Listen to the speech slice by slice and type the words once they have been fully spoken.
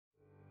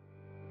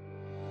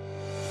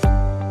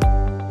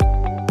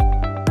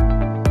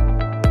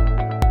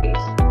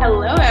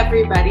Hello,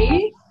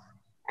 everybody,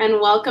 and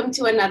welcome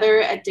to another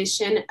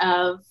edition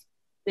of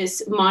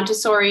this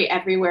Montessori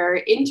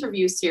Everywhere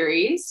interview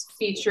series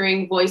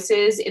featuring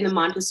voices in the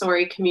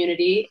Montessori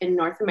community in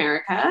North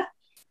America.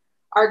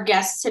 Our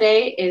guest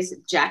today is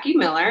Jacqui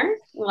Miller.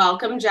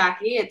 Welcome,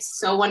 Jacqui. It's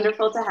so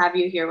wonderful to have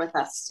you here with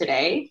us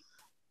today.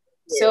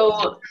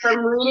 So,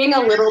 from reading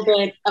a little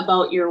bit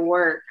about your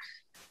work,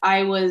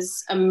 I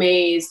was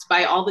amazed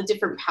by all the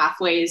different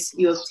pathways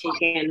you have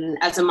taken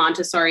as a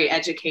Montessori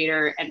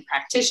educator and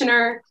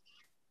practitioner.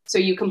 So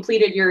you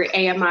completed your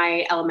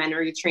AMI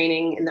elementary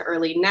training in the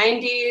early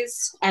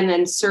 90s and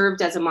then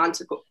served as a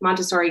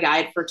Montessori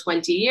guide for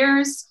 20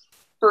 years,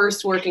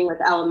 first working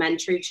with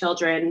elementary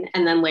children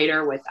and then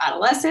later with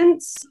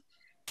adolescents.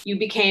 You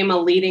became a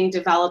leading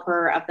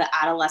developer of the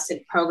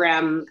Adolescent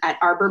Program at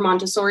Arbor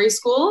Montessori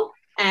School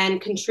and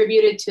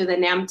contributed to the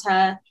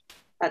NAMTA,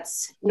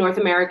 that's North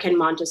American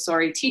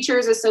Montessori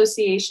Teachers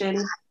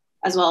Association,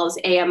 as well as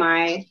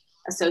AMI,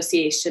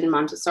 Association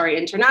Montessori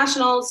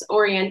International's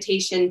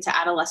orientation to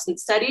Adolescent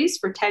Studies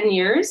for 10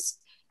 years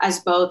as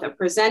both a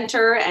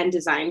presenter and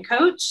design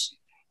coach.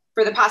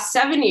 For the past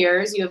 7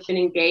 years, you have been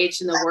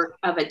engaged in the work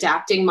of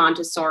adapting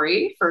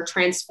Montessori for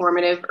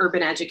transformative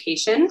urban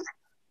education.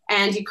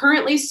 And you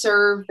currently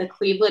serve the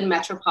Cleveland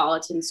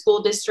Metropolitan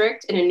School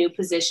District in a new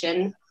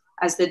position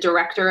as the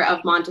Director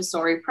of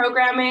Montessori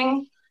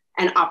Programming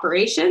and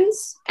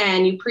Operations.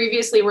 And you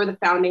previously were the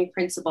founding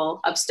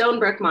principal of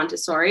Stonebrook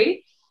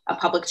Montessori, a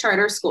public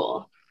charter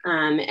school.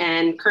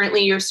 And currently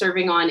you're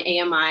serving on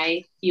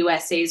AMI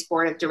USA's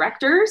board of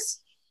directors.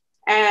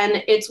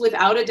 And it's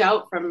without a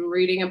doubt from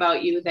reading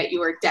about you that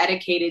you are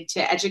dedicated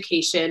to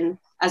education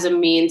as a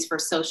means for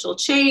social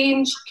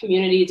change,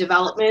 community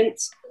development,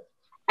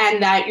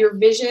 and that your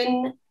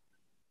vision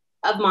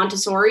of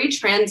Montessori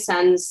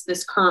transcends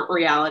this current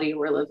reality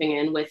we're living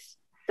in with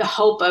the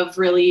hope of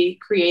really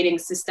creating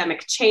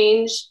systemic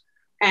change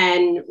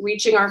and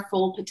reaching our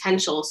full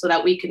potential so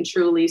that we can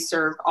truly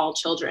serve all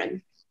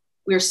children.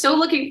 We're so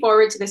looking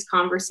forward to this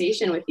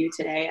conversation with you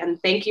today,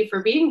 and thank you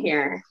for being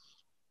here.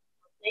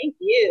 Thank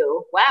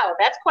you. Wow,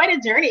 that's quite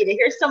a journey to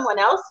hear someone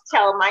else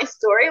tell my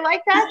story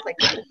like that. Like,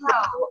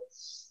 wow.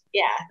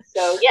 Yeah,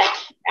 so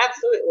yes,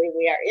 absolutely.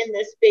 We are in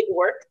this big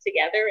work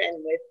together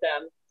and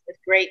with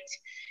great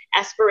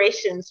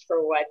aspirations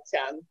for what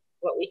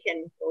we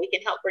can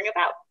help bring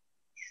about.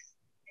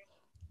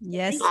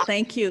 Yes,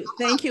 thank you.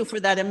 Thank you for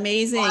that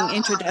amazing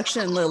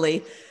introduction,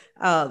 Lily.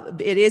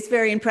 It is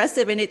very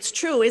impressive. And it's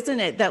true,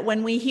 isn't it, that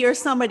when we hear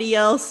somebody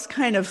else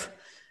kind of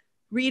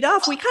read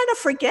off, we kind of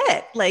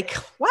forget, like,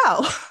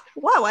 wow,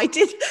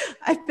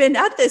 I've been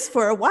at this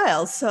for a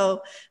while.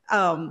 So,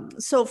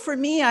 so for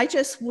me, I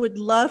just would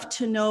love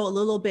to know a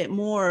little bit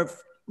more of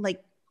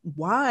like,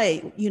 why,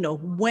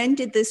 when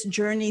did this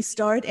journey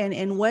start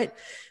and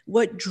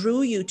what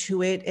drew you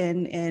to it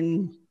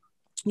and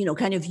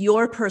kind of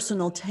your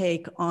personal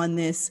take on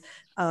this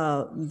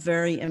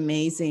very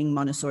amazing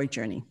Montessori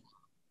journey.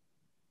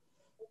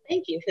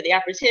 Thank you for the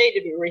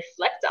opportunity to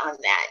reflect on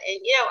that. And,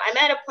 I'm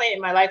at a point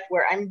in my life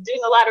where I'm doing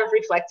a lot of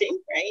reflecting,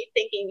 right?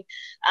 Thinking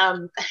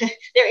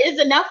there is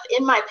enough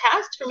in my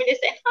past for me to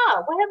say,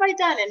 what have I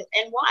done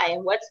and why?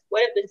 And what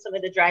have been some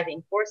of the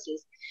driving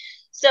forces?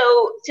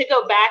 So to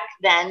go back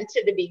then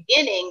to the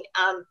beginning,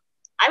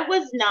 I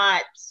did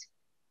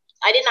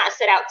not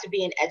set out to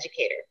be an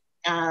educator.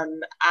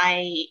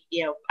 I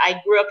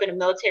grew up in a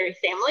military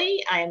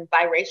family. I'm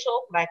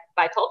biracial,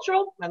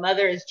 bicultural. My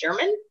mother is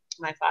German.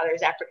 My father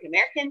is African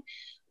American.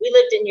 We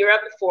lived in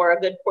Europe for a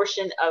good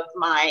portion of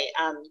my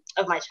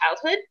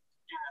childhood.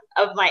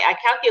 I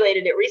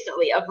calculated it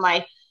recently. Of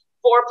my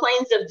 4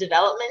 planes of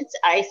development,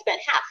 I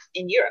spent half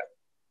in Europe,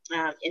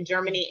 in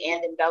Germany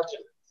and in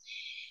Belgium.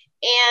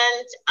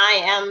 And I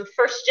am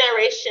first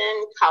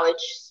generation college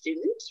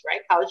student,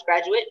 right? College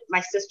graduate.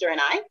 My sister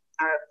and I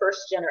are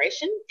first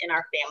generation in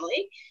our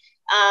family.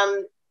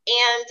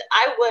 And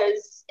I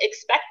was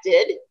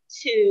expected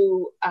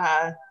to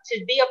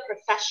be a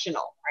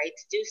professional, right?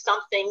 To do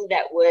something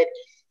that would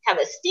have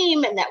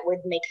esteem and that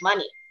would make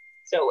money.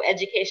 So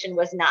education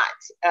was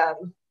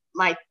wasn't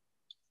my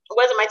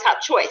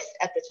top choice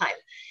at the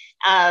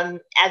time,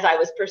 as I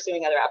was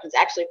pursuing other options.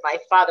 Actually, my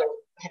father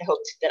had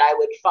hoped that I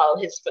would follow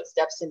his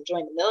footsteps and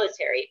join the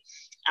military,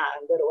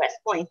 go to West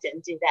Point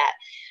and do that.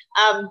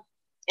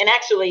 And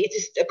actually,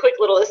 just a quick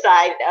little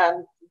aside,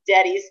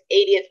 Daddy's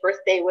 80th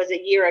birthday was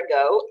a year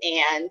ago,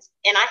 and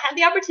I had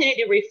the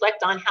opportunity to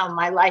reflect on how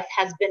my life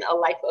has been a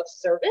life of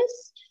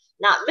service,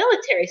 not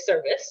military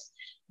service,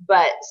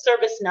 but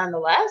service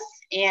nonetheless.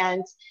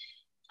 And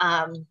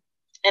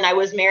I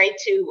was married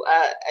to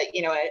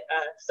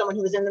someone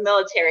who was in the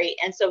military,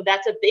 and so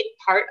that's a big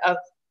part of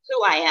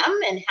who I am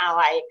and how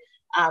I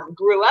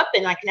grew up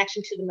in my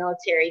connection to the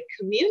military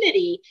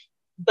community,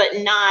 but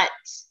not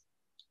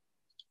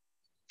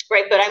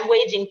right. But I'm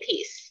waging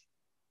peace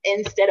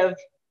instead of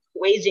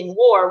waging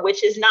war,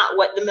 which is not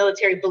what the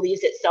military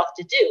believes itself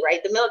to do,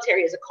 right? The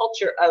military is a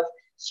culture of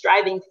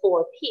striving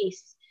for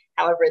peace.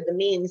 However, the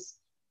means,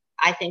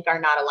 I think, are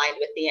not aligned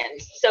with the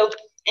ends. So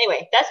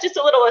anyway, that's just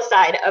a little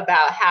aside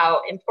about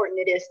how important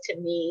it is to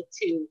me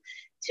to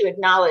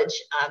acknowledge,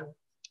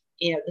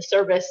 the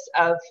service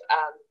of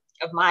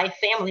my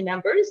family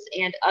members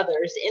and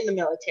others in the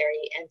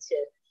military, and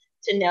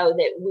to know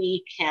that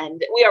we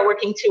are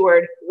working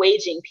toward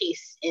waging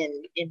peace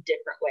in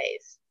different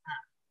ways.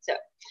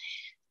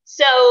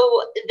 So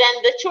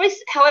then the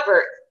choice,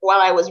 however, while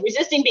I was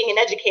resisting being an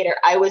educator,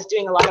 I was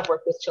doing a lot of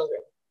work with children,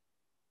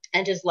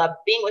 and just loved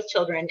being with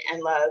children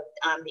and loved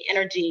the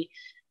energy.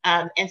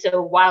 And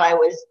so while I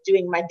was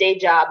doing my day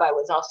job, I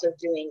was also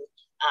doing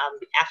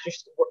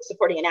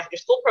supporting an after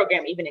school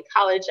program. Even in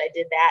college, I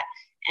did that.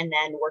 And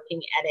then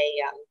working at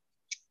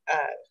a,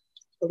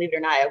 believe it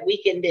or not, a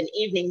weekend and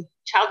evening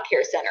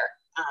childcare center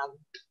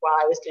while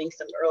I was doing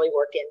some early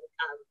work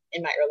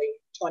in my early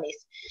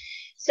 20s.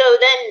 So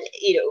then,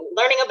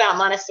 learning about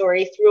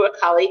Montessori through a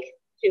colleague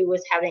who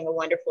was having a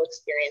wonderful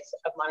experience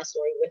of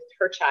Montessori with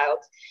her child,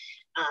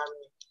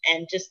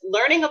 and just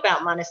learning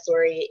about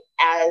Montessori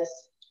as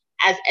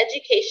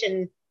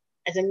education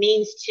as a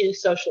means to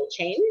social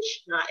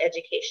change, not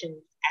education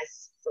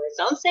as for its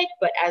own sake,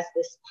 but as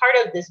this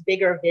part of this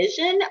bigger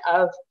vision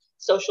of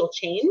social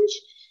change.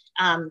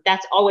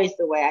 That's always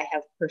the way I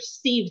have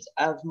perceived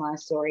of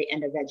Montessori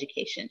and of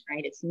education,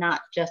 right? It's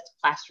not just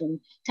classroom,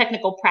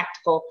 technical,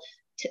 practical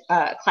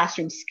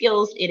classroom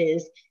skills. It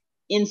is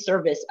in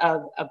service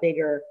of a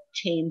bigger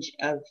change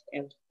of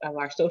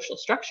our social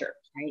structure,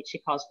 right? She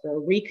calls for a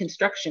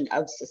reconstruction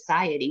of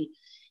society,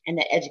 and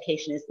that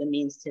education is the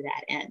means to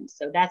that end.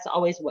 So that's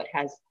always what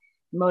has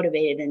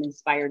motivated and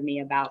inspired me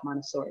about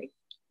Montessori.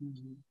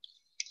 Mm-hmm.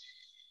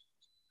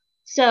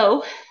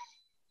 So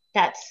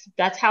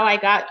that's how I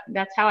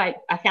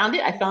found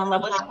it. I fell in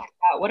love with her.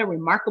 What a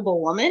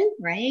remarkable woman,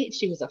 right?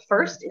 She was a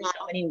first in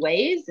so many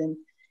ways. And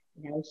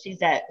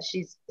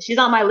she's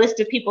on my list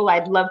of people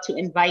I'd love to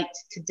invite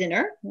to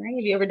dinner, right?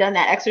 Have you ever done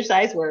that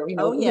exercise where,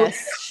 Oh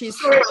yes, she's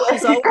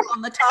always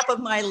on the top of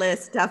my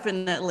list,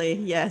 definitely,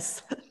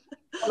 yes.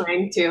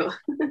 Mine too.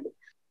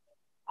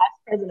 Past,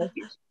 present,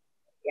 future.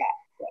 Yeah,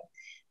 so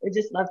I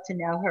just love to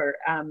know her.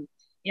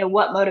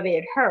 What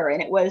motivated her,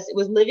 and it was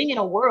living in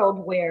a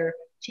world where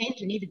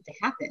change needed to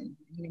happen.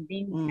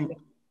 Being kind of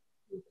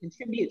who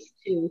contributes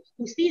to,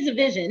 who sees a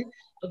vision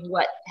of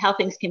how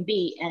things can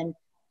be, and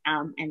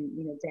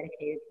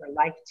dedicated her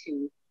life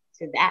to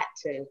that,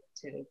 to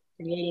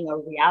creating a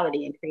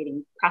reality and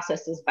creating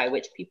processes by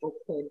which people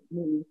could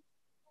move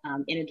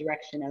in a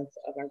direction of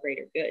our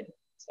greater good.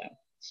 So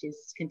she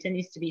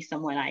continues to be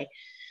someone I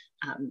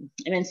am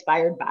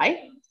inspired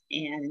by,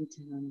 and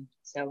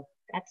so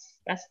that's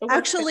the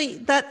actually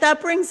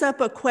that brings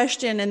up a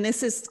question, and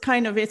this is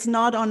it's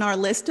not on our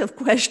list of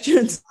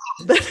questions,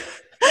 but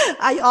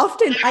I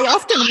often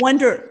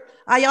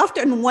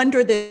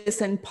wonder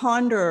this and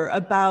ponder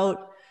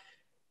about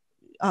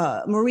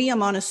Maria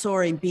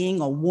Montessori being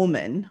a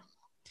woman,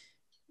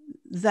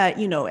 that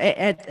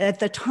at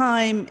the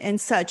time and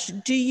such.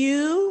 Do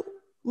you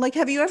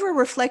have you ever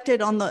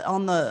reflected on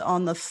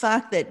the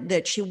fact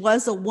that she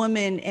was a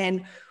woman,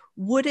 and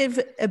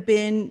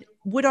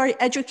would our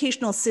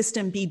educational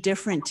system be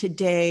different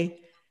today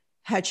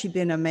had she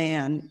been a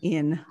man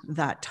in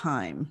that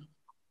time?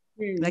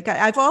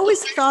 I've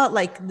always thought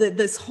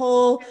this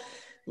whole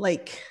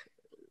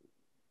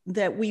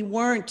that we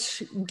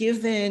weren't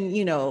given,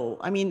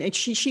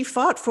 she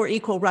fought for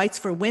equal rights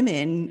for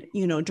women,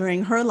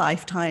 during her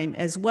lifetime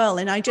as well.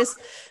 And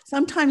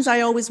sometimes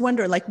I always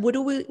wonder,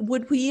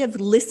 would we have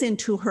listened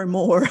to her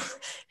more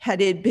had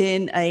it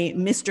been a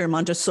Mr.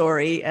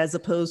 Montessori as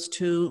opposed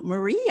to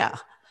Maria?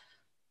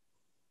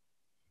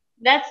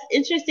 That's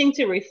interesting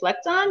to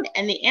reflect on.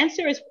 And the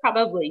answer is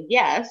probably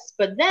yes.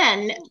 But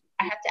then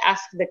I have to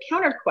ask the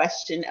counter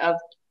question of,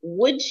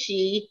 would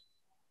she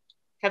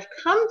have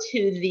come to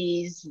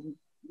these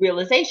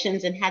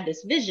realizations and had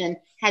this vision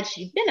had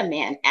she been a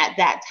man at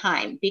that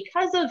time?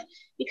 Because of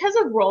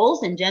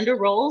roles and gender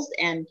roles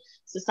and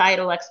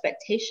societal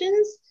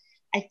expectations,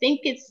 I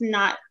think it's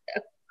not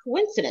a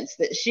coincidence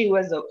that she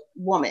was a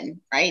woman,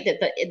 right? That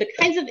the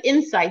kinds of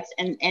insights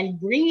and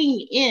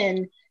bringing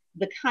in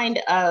the kind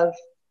of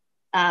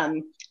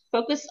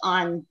focus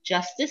on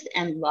justice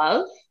and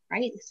love,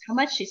 right? It's how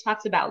much she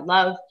talks about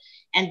love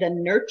and the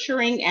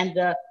nurturing and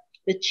the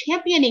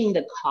championing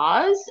the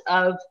cause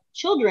of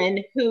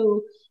children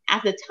who,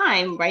 at the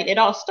time, right, it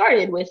all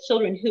started with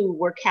children who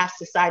were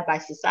cast aside by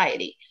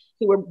society,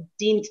 who were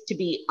deemed to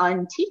be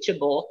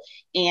unteachable,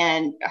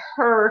 and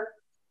her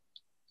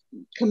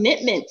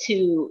commitment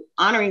to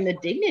honoring the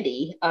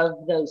dignity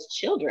of those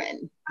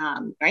children,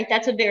 right?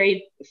 That's a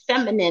very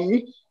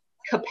feminine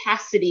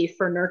capacity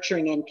for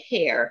nurturing and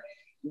care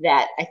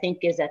that I think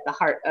is at the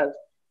heart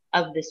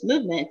of this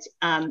movement.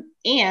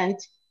 And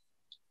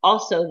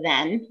also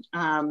then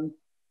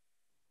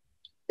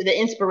the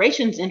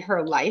inspirations in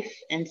her life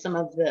and some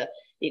of the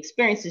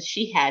experiences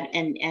she had,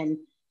 and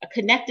a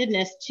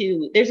connectedness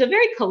to, there's a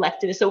very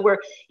collective, so we're,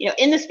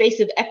 in the space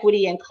of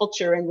equity and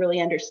culture and really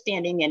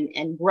understanding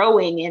and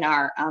growing in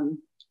our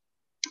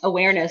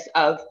awareness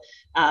of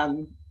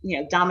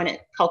dominant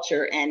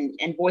culture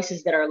and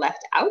voices that are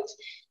left out.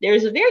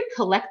 There's a very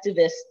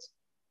collectivist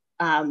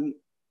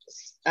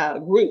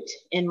root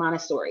in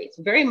Montessori. It's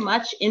very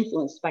much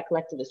influenced by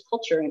collectivist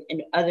culture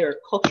and other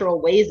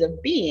cultural ways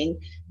of being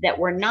that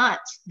are not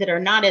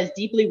as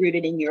deeply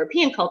rooted in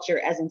European culture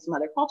as in some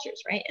other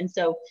cultures, right? And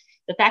so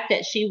the fact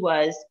that she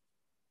was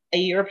a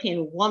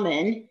European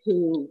woman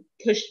who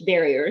pushed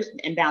barriers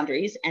and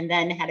boundaries and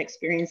then had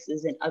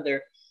experiences in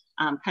other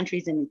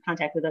countries in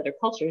contact with other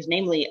cultures,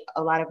 namely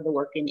a lot of the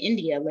work in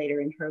India later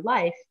in her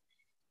life,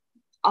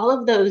 all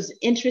of those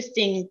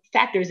interesting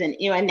factors. And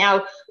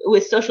now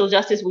with social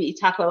justice, we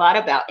talk a lot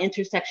about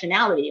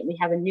intersectionality, and we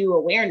have a new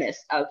awareness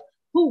of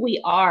who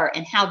we are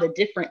and how the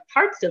different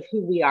parts of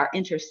who we are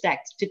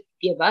intersect to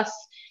give us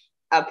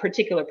a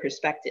particular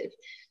perspective.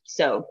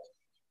 So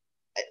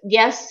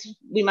yes,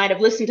 we might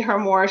have listened to her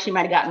more, she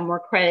might have gotten more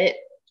credit,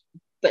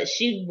 but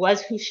she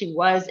was who she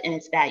was, and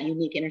it's that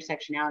unique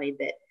intersectionality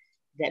that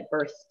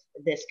birthed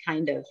this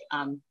kind of,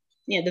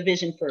 the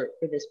vision for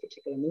this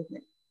particular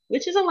movement,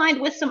 which is aligned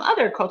with some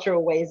other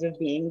cultural ways of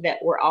being that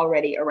were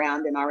already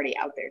around and already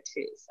out there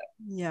too. So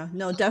yeah,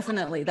 no,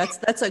 definitely.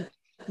 That's a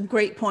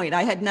great point.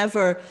 I had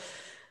never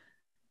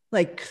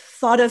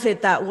thought of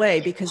it that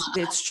way, because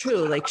it's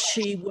true. Like,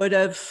 she would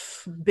have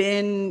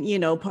been,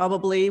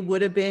 probably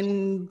would have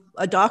been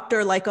a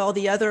doctor like all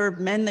the other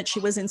men that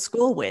she was in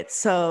school with.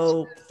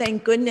 So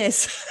thank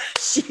goodness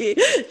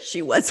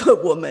she was a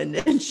woman,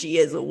 and she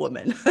is a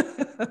woman.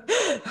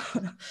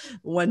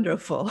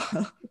 Wonderful.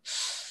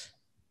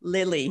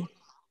 Lily.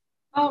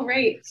 All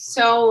right.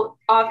 So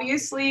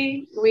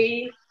obviously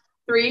we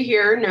three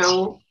here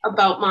know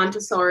about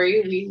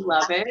Montessori. We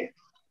love it.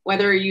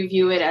 Whether you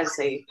view it as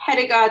a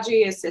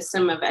pedagogy, a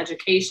system of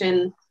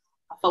education,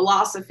 a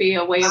philosophy,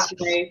 a way of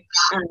life.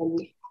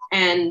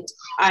 And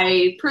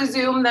I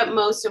presume that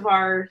most of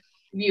our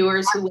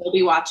viewers who will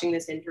be watching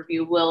this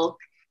interview will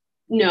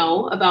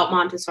know about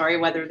Montessori,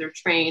 whether they're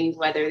trained,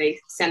 whether they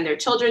send their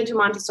children to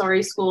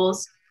Montessori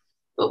schools.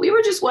 But we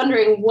were just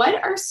wondering, what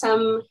are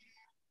some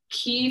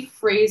key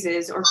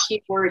phrases or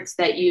key words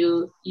that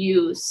you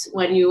use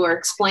when you are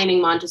explaining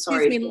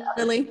Montessori? Excuse me,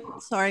 Lily.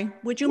 Sorry.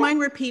 Would you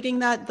mind repeating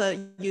that?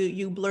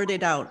 You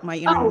blurted out my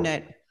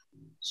internet.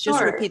 Sure.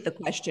 Just repeat the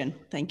question.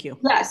 Thank you.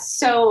 Yes.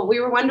 So we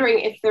were wondering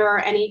if there are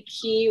any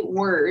key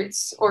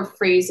words or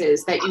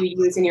phrases that you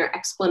use in your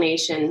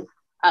explanation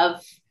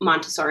of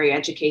Montessori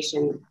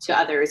education to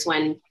others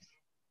when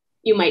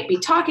you might be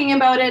talking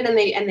about it and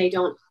they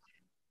don't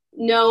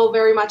know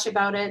very much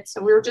about it.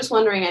 So we were just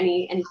wondering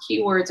any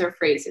keywords or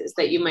phrases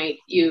that you might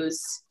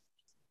use.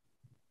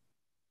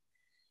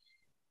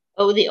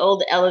 Oh, the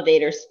old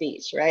elevator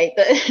speech, right?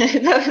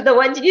 The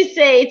what do you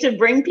say to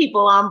bring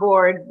people on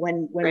board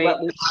when right.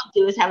 What we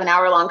do is have an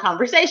hour-long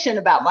conversation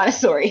about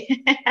Montessori.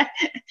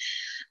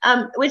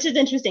 Which is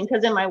interesting,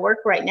 because in my work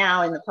right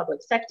now in the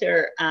public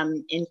sector,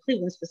 in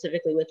Cleveland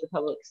specifically with the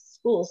public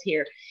schools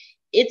here,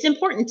 it's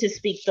important to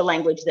speak the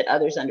language that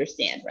others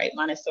understand, right?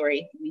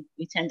 Montessori,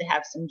 we tend to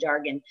have some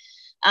jargon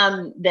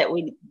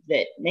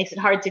that makes it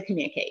hard to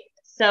communicate.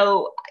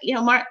 So,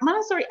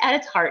 Montessori at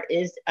its heart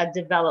is a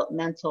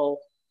developmental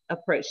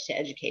approach to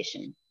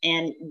education.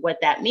 And what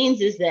that means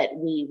is that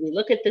we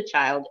look at the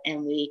child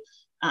and we,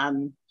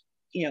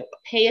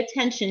 pay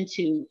attention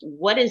to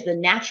what is the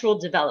natural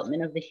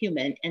development of the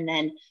human. And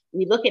then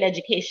we look at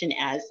education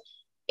as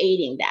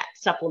aiding that,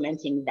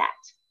 supplementing that.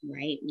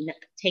 Right?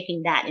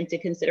 Taking that into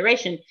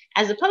consideration,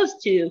 as opposed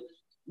to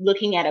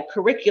looking at a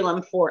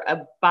curriculum for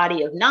a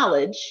body of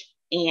knowledge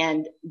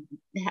and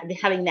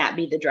having that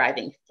be the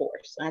driving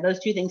force. Those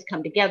two things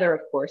come together, of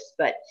course,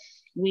 but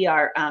we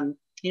are,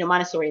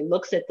 Montessori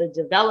looks at the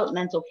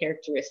developmental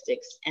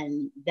characteristics,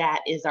 and that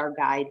is our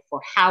guide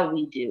for how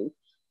we do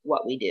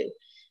what we do.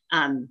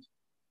 And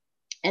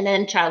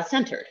then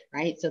child-centered,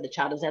 right? So the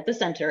child is at the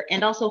center,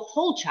 and also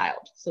whole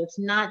child. So it's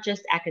not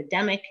just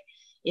academic,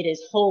 it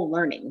is whole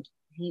learning.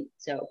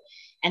 So,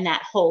 and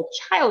that whole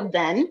child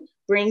then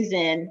brings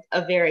in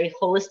a very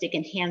holistic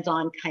and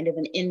hands-on kind of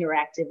an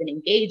interactive and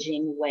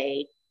engaging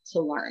way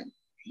to learn,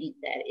 right?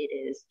 That it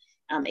is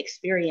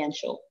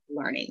experiential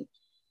learning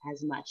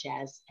as much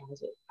as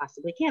it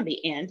possibly can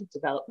be, and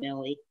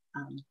developmentally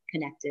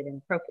connected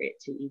and appropriate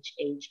to each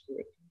age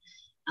group.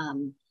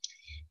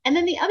 And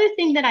then the other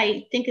thing that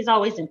I think is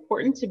always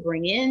important to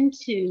bring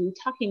into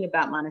talking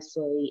about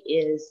Montessori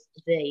is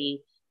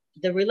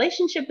the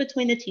relationship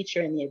between the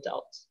teacher and the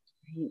adult.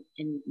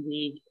 And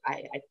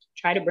I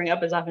try to bring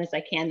up as often as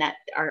I can that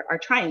our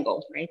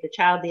triangle, right? The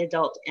child, the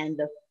adult, and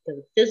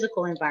the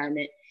physical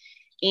environment.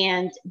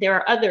 And there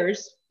are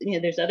others,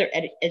 there's other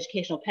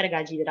educational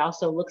pedagogy that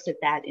also looks at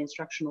that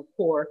instructional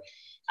core.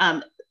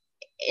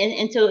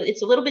 And so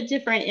it's a little bit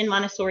different in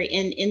Montessori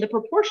in the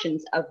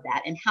proportions of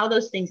that and how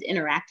those things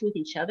interact with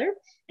each other.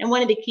 And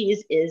one of the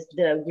keys is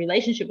the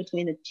relationship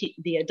between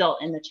the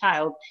adult and the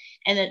child,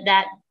 and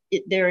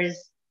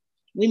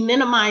we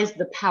minimize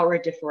the power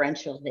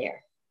differential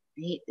there,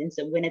 right? And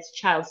so when it's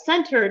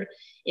child-centered,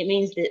 it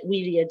means that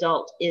we, the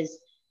adult,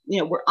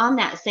 we're on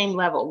that same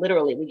level.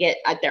 Literally, we get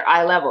at their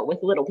eye level with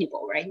little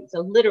people, right? So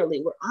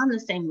literally, we're on the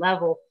same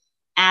level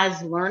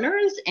as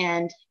learners.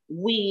 And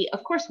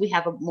of course, we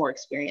have more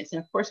experience.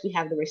 And of course, we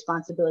have the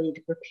responsibility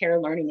to prepare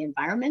learning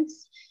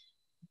environments.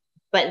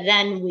 But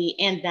then we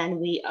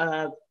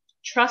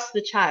trust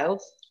the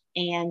child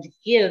and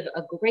give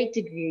a great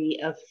degree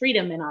of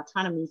freedom and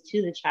autonomy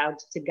to the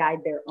child to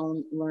guide their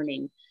own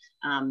learning.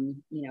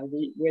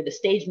 We're the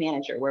stage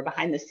manager, we're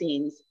behind the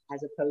scenes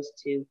as opposed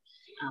to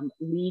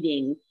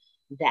leading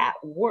that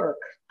work.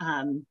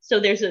 So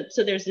there's a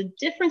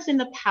difference in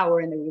the power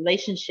and the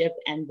relationship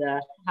and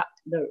the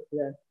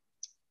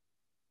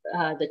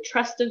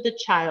trust of the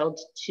child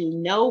to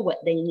know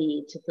what they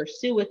need, to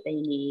pursue what they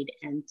need,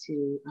 and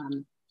to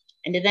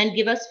then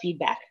give us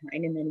feedback,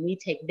 right? And then we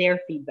take their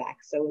feedback.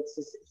 So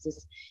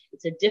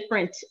it's a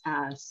different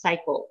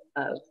cycle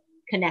of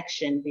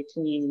connection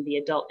between the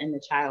adult and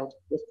the child,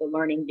 with the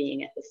learning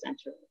being at the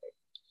center of it.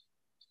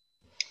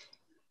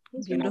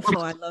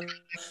 Beautiful.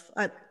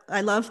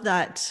 I love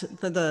that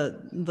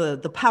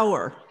the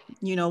power,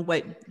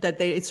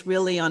 it's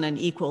really on an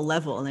equal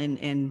level,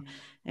 and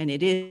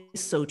it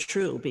is so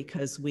true,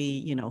 because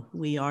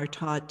we are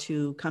taught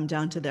to come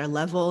down to their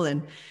level.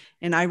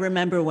 And I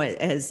remember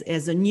as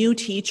a new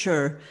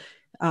teacher,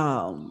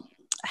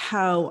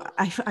 how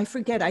I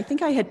forget, I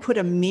think I had put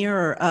a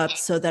mirror up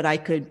so that I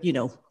could,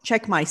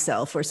 check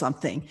myself or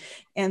something.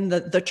 And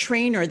the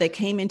trainer that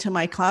came into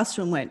my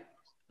classroom went,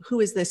 "Who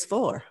is this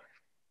for?"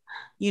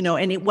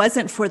 And it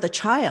wasn't for the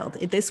child.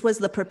 This was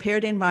the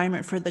prepared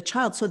environment for the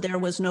child. So there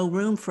was no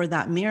room for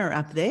that mirror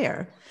up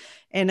there.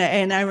 And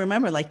I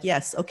remember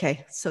yes,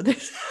 okay. So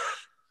this,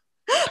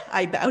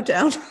 I bow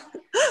down.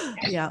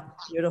 Yeah,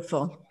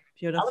 beautiful.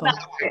 Beautiful.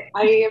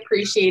 I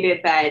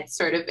appreciated that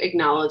sort of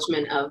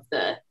acknowledgement of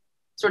the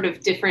sort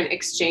of different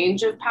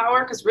exchange of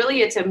power, because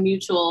really it's a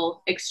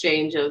mutual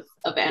exchange of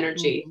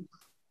energy,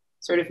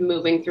 sort of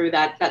moving through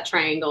that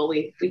triangle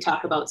we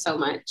talk about so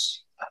much.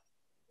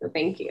 So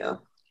thank you.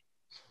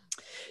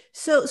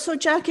 So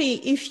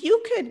Jacqui, if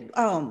you could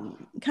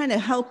kind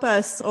of help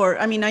us,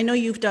 I know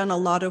you've done a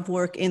lot of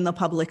work in the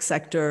public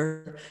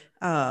sector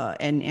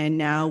and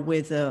now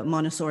with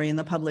Montessori in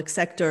the public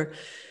sector.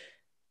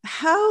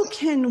 How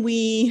can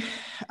we,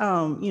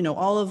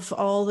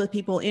 all the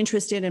people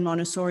interested in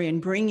Montessori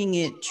and bringing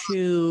it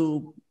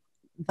to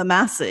the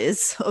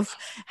masses, of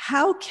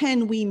how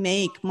can we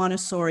make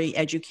Montessori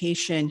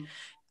education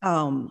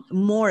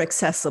more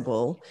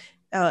accessible,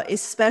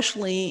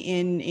 especially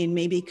in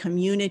maybe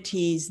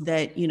communities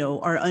that,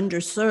 are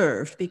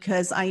underserved?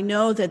 Because I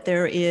know that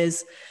there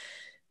is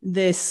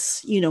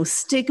this,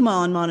 stigma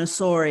on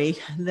Montessori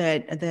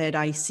that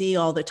I see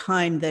all the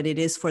time, that it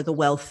is for the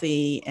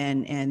wealthy,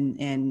 and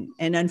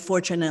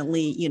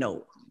unfortunately,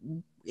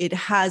 it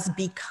has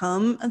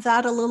become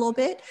that a little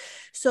bit.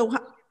 So,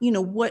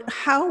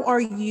 how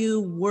are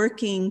you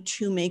working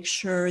to make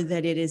sure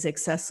that it is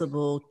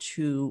accessible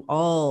to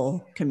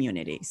all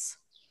communities?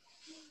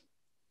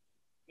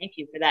 Thank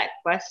you for that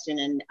question,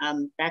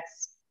 and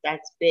that's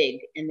big,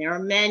 and there are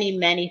many,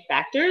 many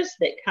factors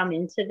that come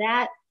into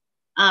that.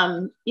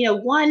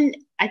 One,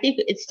 I think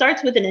it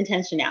starts with an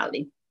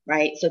intentionality,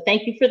 right? So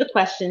thank you for the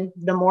question.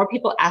 The more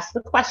people ask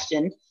the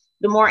question,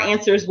 the more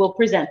answers will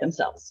present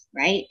themselves,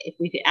 right? If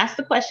we could ask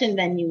the question,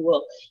 then you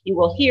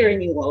will hear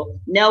and you will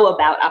know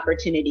about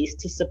opportunities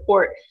to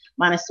support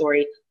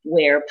Montessori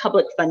where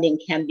public funding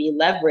can be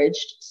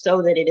leveraged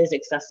so that it is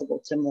accessible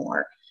to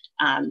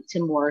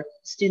more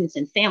students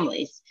and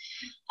families.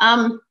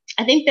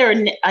 I think there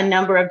are a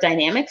number of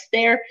dynamics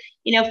there,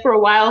 for a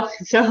while.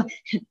 So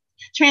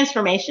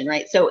transformation,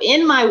 right? So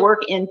in my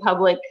work in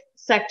public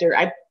sector,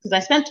 because I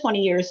spent 20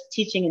 years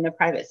teaching in the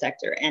private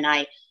sector, and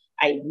I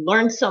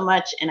learned so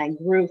much and I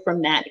grew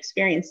from that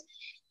experience.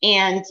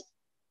 And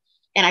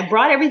I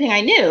brought everything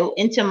I knew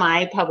into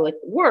my public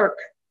work,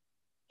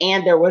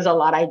 and there was a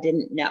lot I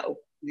didn't know,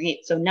 right?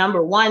 So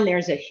number one,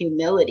 there's a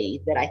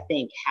humility that I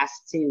think has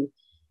to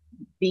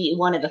be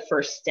one of the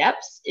first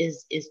steps,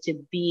 is to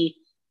be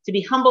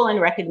humble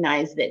and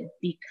recognize that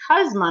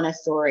because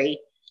Montessori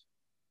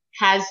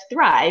has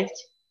thrived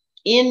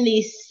in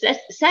these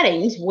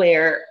settings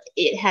where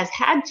it has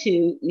had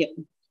to,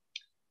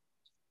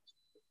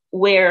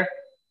 where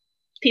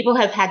people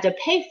have had to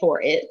pay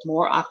for it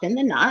more often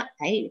than not,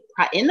 right?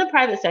 In the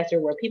private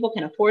sector, where people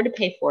can afford to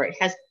pay for it,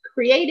 has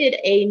created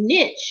a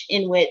niche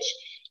in which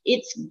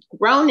it's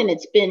grown and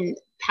it's been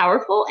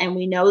powerful, and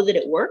we know that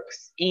it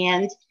works,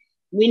 and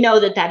we know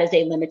that that is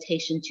a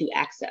limitation to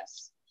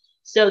access.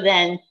 So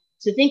then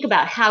to think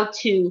about how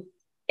to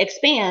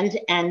expand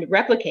and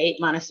replicate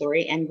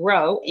Montessori and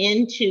grow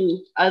into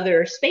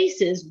other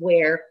spaces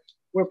where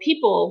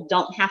people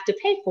don't have to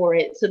pay for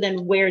it. So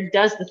then where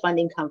does the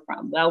funding come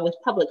from? Well, with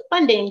public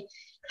funding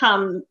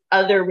come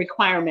other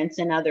requirements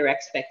and other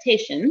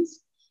expectations.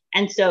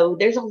 And so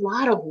there's a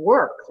lot of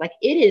work. Like,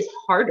 it is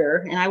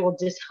harder, and I will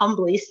just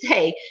humbly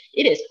say,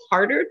 it is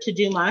harder to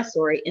do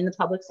Montessori in the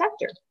public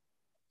sector,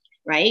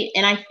 right?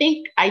 And I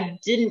think I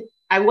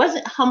I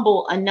wasn't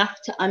humble enough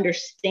to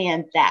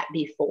understand that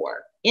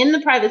before. In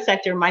the private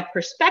sector, my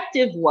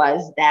perspective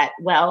was that,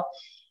 well,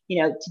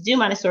 you know, to do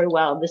Montessori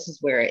well, this is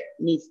where it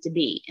needs to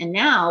be. And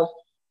now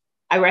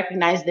I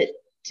recognize that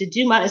to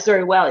do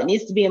Montessori well, it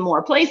needs to be in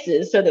more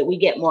places so that we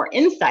get more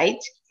insight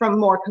from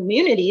more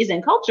communities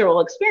and cultural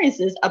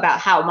experiences about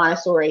how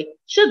Montessori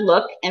should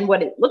look and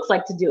what it looks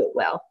like to do it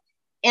well.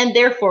 And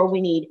therefore,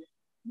 we need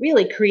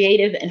really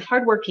creative and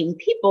hardworking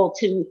people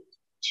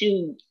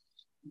to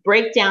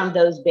break down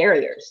those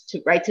barriers,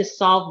 to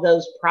solve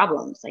those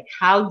problems. Like,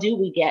 how do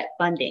we get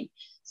funding?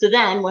 So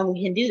then when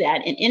we can do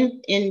that, and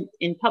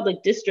in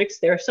public districts,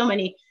 there are so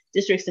many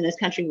districts in this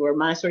country where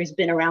Montessori's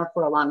been around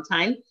for a long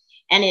time.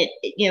 And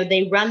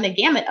they run the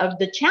gamut of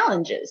the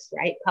challenges,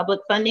 right? Public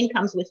funding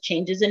comes with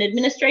changes in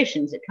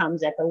administrations. It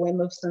comes at the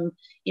whim of some,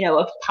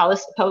 of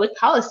public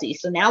policy.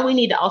 So now we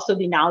need to also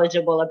be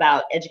knowledgeable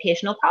about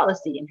educational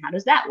policy and how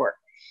does that work?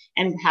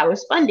 And how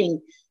is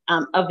funding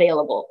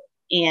available?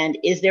 And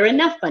is there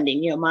enough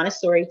funding?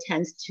 Montessori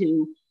tends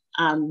to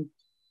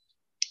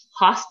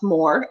cost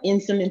more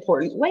in some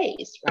important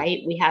ways,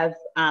 right? We have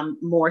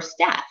more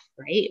staff,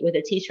 right? With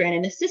a teacher and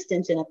an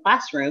assistant in a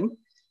classroom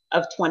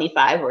of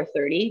 25 or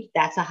 30,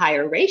 that's a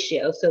higher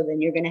ratio. So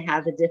then you're going to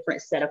have a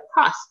different set of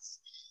costs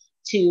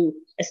to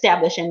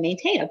establish and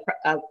maintain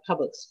a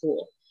public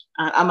school,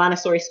 a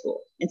Montessori school.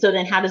 And so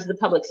then how does the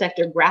public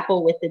sector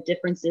grapple with the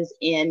differences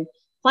in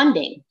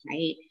funding,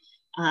 right?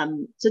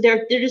 So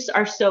there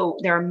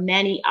are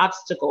many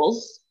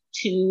obstacles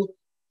to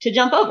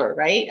jump over,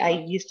 right?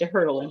 I used to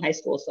hurdle in high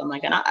school. So I'm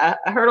like, a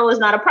hurdle is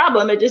not a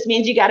problem. It just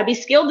means you got to be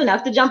skilled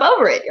enough to jump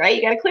over it, right?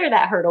 You got to clear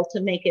that hurdle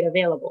to make it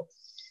available.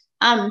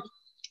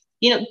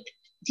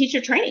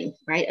 Teacher training,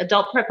 right?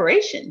 Adult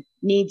preparation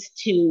needs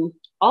to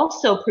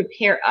also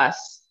prepare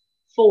us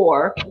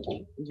for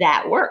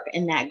that work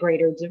and that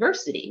greater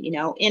diversity.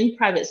 In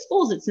private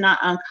schools, it's not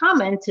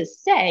uncommon to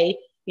say,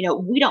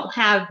 we don't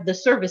have the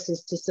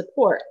services to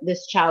support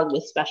this child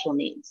with special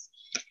needs.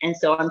 And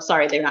so I'm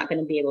sorry, they're not going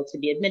to be able to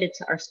be admitted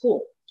to our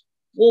school.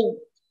 Well,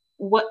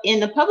 what in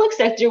the public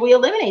sector, we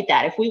eliminate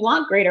that. If we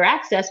want greater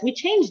access, we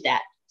change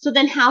that. So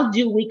then how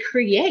do we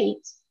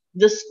create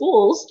the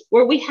schools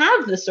where we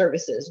have the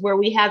services, where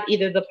we have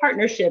either the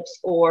partnerships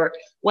or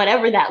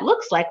whatever that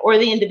looks like, or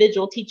the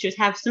individual teachers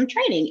have some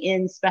training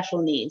in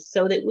special needs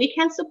so that we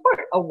can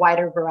support a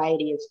wider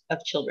variety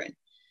of children,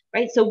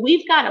 right? So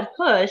we've got to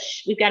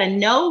push, we've got to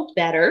know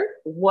better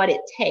what it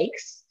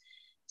takes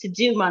to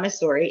do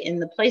Montessori in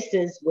the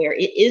places where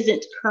it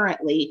isn't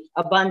currently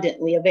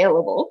abundantly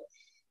available,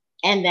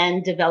 and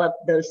then develop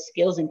those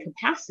skills and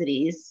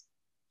capacities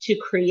to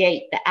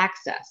create the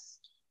access.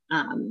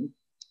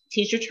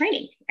 Teacher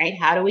training, right?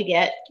 How do we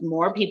get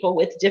more people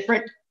with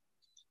different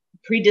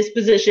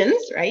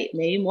predispositions, right?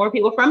 Maybe more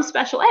people from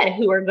special ed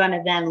who are going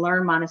to then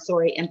learn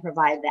Montessori and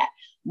provide that.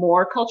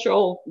 More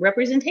cultural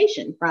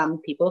representation from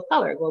people of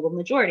color, global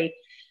majority,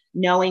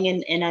 knowing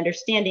and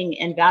understanding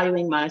and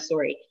valuing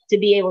Montessori to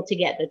be able to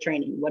get the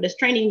training. What does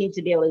training need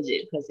to be able to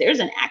do? Because there's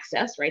an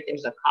access, right?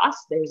 There's a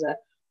cost, there's a,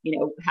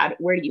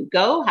 where do you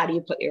go? How do you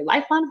put your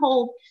life on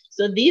hold?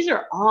 So these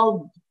are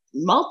all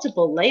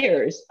multiple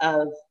layers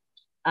of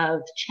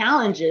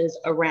challenges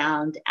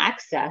around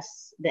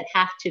access that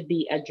have to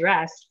be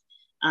addressed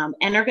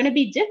and are going to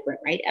be different,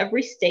 right?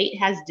 Every state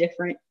has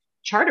different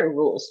charter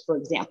rules, for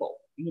example.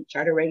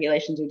 Charter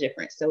regulations are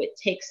different. So it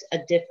takes a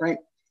different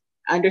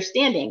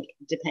understanding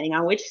depending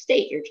on which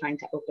state you're trying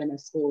to open a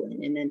school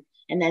in.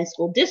 And then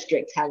school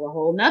districts have a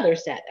whole nother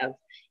set of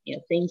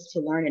things to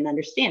learn and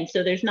understand.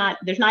 So there's not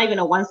even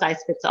a one size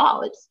fits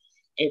all.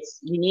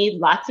 We need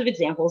lots of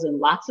examples in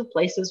lots of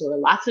places where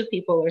lots of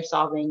people are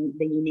solving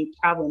the unique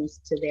problems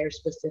to their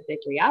specific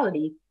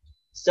reality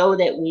so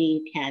that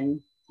we can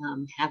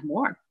have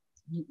more.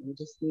 We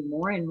just need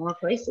more and more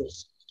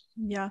places.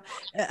 Yeah,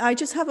 I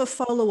just have a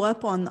follow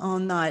up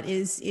on that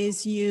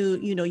is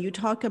you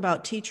talk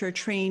about teacher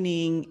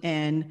training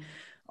and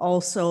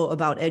also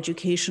about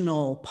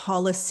educational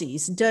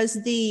policies. Does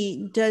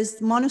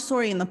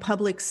Montessori in the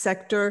public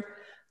sector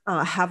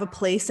have a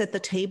place at the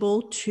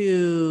table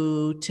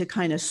to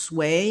kind of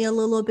sway a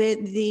little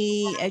bit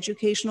the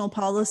educational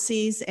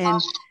policies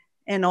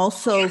and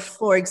also,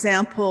 for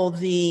example,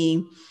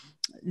 the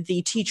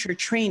teacher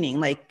training,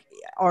 like,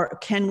 or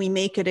can we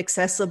make it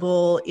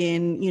accessible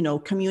in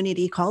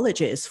community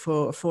colleges,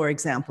 for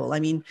example? I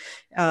mean,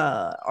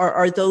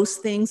 are those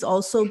things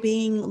also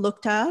being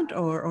looked at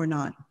or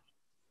not?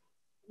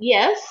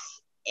 Yes.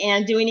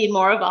 And do we need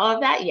more of all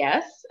of that?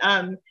 Yes.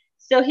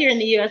 So here in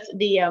the U.S.,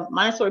 the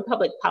Montessori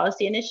Public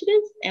Policy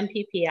Initiative,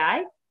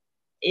 MPPI,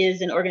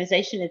 is an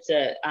organization. It's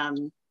a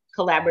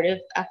collaborative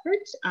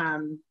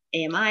effort.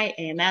 AMI,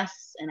 AMS,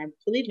 and I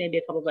believe maybe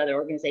a couple of other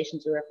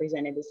organizations are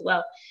represented as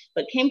well,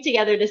 but came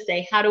together to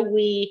say, how do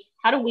we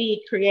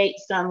create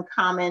some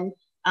common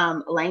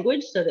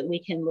language so that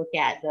we can look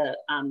at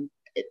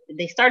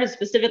they started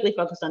specifically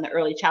focused on the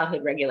early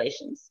childhood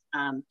regulations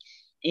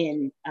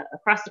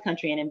across the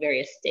country and in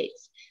various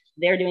states.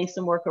 They're doing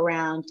some work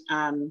around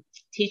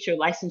teacher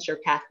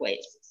licensure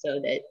pathways so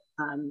that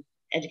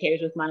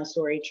educators with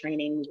Montessori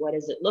training, what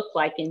does it look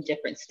like in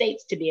different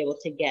states to be able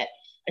to get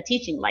a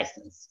teaching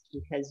license,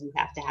 because you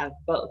have to have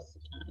both.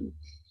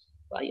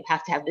 Well, you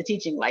have to have the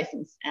teaching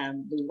license.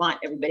 We want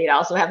everybody to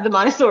also have the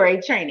Montessori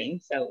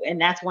training. So,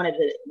 and that's one of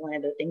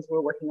the things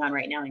we're working on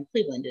right now in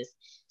Cleveland is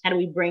how do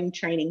we bring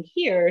training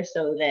here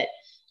so that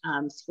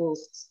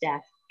schools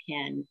staff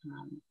can,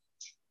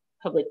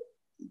 public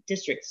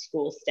district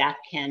school staff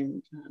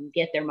can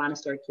get their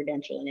Montessori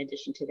credential in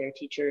addition to their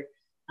teacher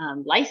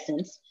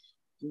license.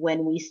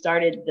 When we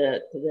started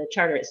the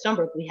charter at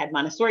Stonebrook, we had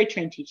Montessori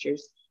trained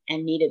teachers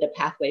and needed a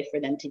pathway for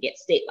them to get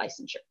state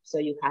licensure. So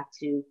you have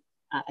to,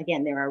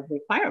 again, there are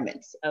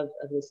requirements of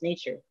this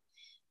nature.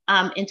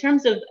 In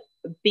terms of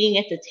being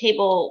at the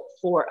table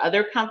for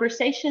other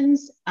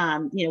conversations,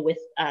 with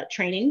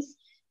trainings,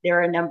 there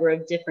are a number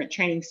of different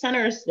training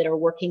centers that are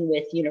working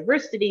with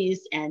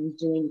universities and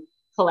doing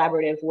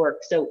collaborative work.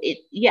 So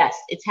yes,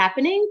 it's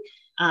happening.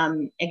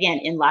 Again,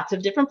 in lots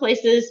of different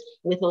places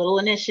with little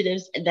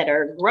initiatives that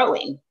are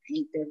growing.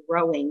 Right? They're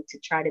growing to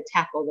try to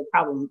tackle the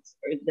problems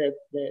or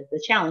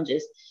the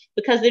challenges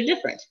because they're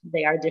different.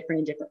 They are different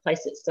in different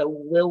places. So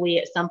will we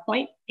at some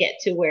point get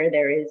to where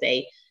there is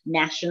a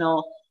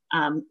national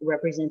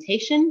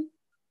representation?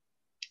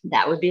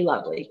 That would be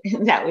lovely.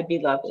 That would be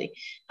lovely.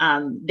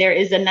 There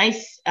is a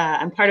nice,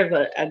 I'm part of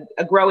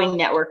a growing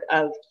network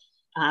of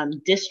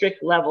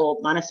district level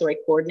Montessori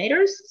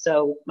coordinators.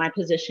 So my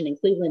position in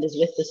Cleveland is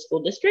with the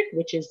school district,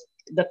 which is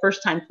the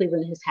first time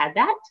Cleveland has had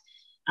that,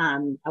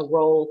 a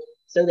role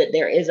so that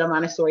there is a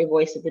Montessori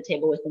voice at the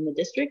table within the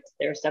district.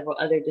 There are several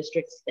other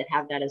districts that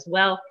have that as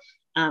well.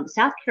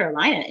 South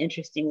Carolina,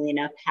 interestingly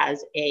enough,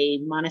 has a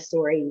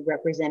Montessori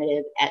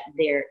representative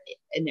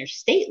in their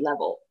state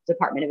level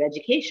Department of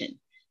Education,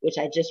 which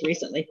I just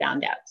recently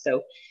found out.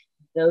 So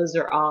those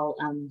are all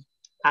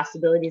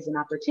possibilities and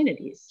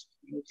opportunities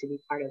to be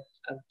part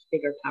of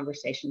bigger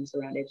conversations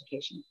around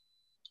education.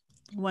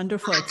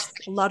 Wonderful. It's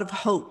a lot of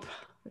hope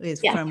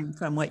is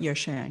from what you're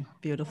sharing.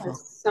 Beautiful.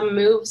 Some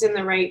moves in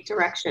the right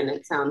direction,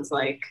 it sounds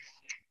like.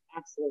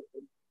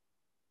 Absolutely.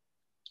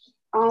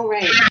 All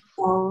right.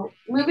 Well,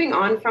 moving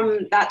on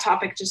from that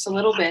topic just a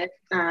little bit,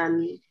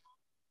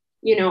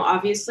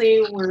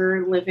 obviously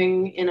we're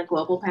living in a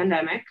global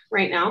pandemic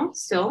right now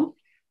still,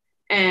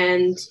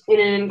 and in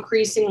an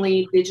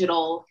increasingly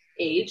digital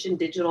age and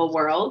digital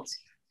world.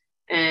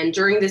 And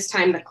during this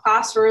time, the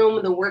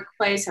classroom, the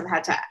workplace have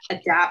had to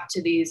adapt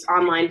to these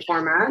online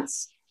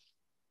formats.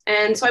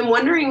 And so I'm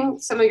wondering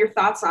some of your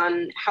thoughts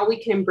on how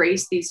we can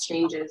embrace these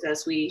changes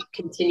as we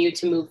continue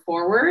to move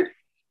forward.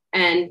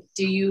 And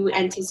do you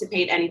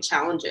anticipate any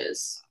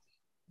challenges?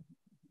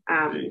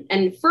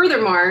 And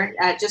furthermore,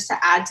 just to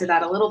add to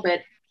that a little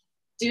bit,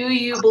 do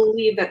you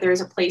believe that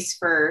there's a place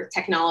for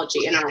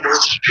technology in our work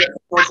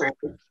with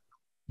children?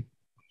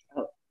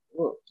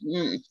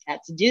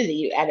 That's a doozy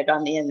you added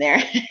on the end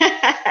there.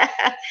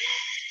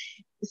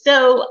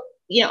 So,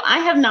 I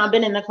have not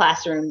been in the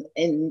classroom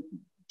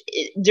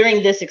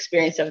during this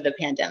experience of the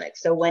pandemic.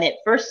 So when it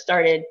first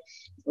started,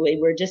 we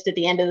were just at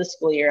the end of the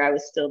school year. I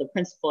was still the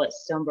principal at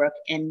Stonebrook,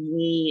 and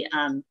we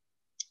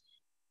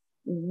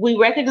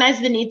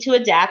recognized the need to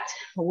adapt.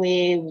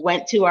 We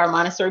went to our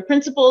Montessori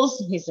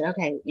principals. He said,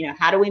 okay,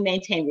 how do we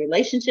maintain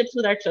relationships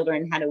with our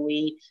children? How do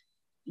we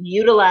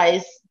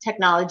utilize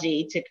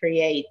technology to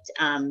create,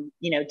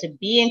 to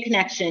be in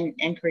connection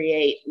and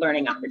create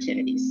learning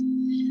opportunities?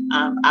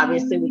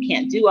 Obviously, we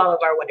can't do all of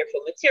our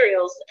wonderful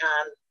materials,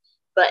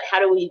 but how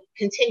do we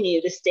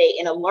continue to stay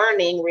in a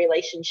learning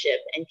relationship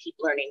and keep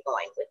learning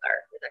going with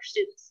our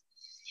students?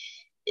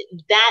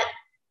 That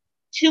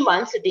 2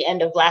 months at the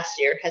end of last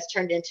year has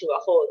turned into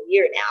a whole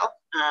year now.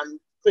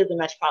 Cleveland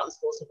Metropolitan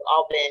Schools have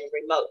all been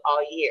remote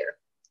all year.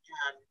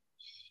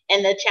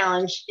 And the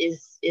challenge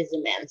is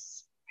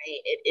immense. Right?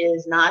 It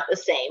is not the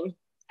same.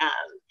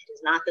 It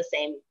is not the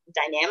same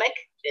dynamic.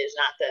 It is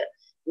not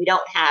we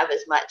don't have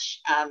as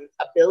much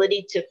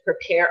ability to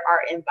prepare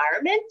our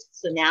environment.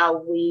 So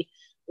now we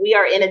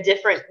are in a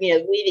different, we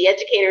the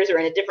educators are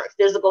in a different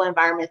physical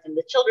environment than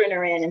the children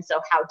are in. And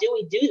so how do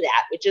we do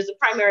that? Which is a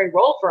primary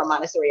role for a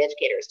Montessori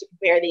educator, is to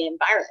prepare the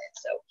environment.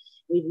 So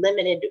we've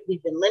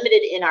been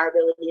limited in our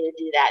ability to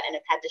do that and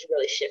have had to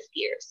really shift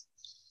gears.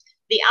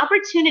 The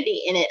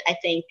opportunity in it, I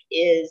think,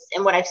 is,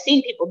 and what I've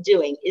seen people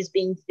doing, is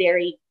being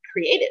very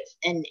creative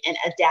and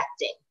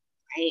adapting,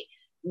 right?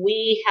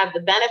 We have the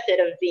benefit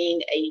of being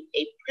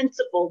a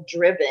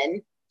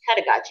principle-driven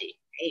pedagogy,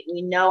 right?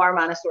 We know our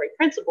Montessori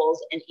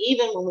principles, and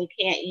even when we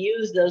can't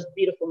use those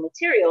beautiful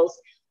materials,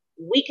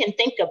 we can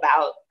think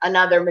about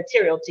another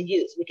material to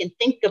use. We can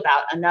think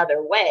about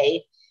another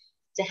way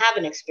to have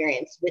an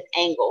experience with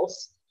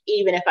angles,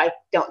 even if I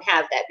don't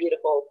have that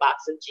beautiful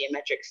box of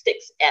geometric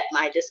sticks at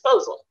my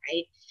disposal,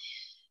 right?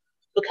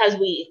 Because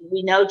we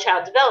know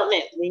child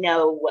development, we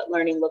know what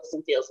learning looks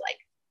and feels like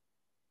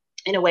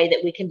in a way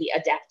that we can be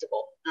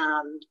adaptable.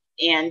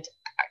 And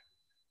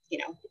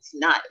it's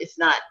not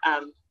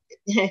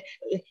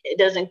it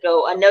doesn't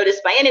go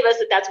unnoticed by any of us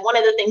that that's one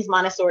of the things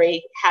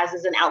Montessori has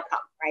as an outcome,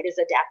 right? Is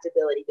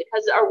adaptability,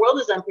 because our world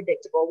is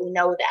unpredictable. We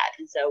know that.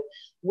 And so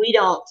we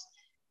don't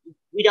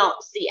we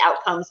don't see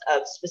outcomes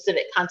of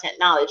specific content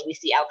knowledge. We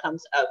see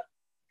outcomes of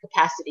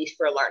capacities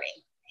for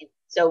learning.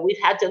 So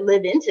we've had to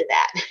live into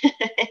that,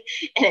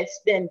 and it's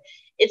been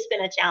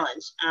a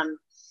challenge.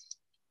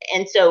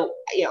 And so,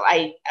 you know,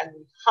 I'm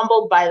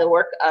humbled by the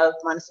work of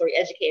Montessori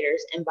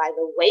educators and by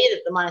the way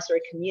that the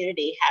Montessori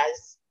community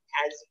has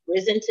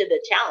risen to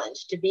the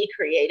challenge to be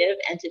creative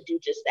and to do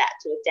just that,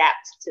 to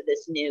adapt to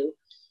this new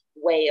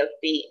way of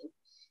being.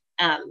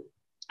 I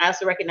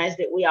also recognize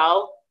that we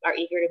all are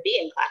eager to be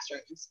in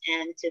classrooms,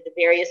 and to the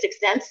various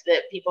extents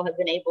that people have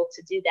been able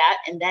to do that,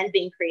 and then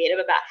being creative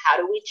about how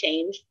do we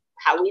change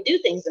how we do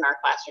things in our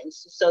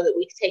classrooms so that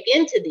we take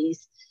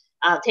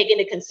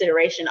into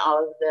consideration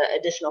all of the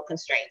additional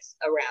constraints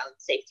around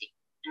safety.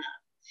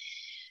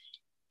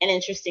 And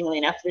interestingly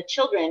enough, the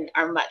children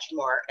are much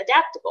more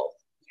adaptable,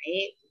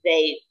 right?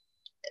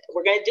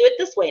 We're going to do it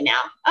this way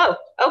now. Oh,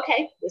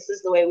 okay, this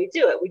is the way we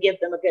do it. We give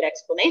them a good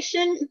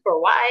explanation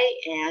for why,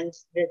 and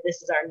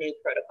this is our new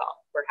protocol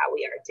for how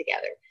we are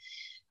together.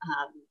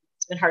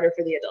 It's been harder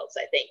for the adults,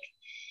 I think.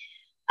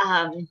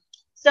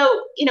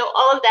 So, you know,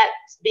 all of that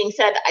being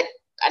said,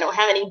 I don't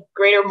have any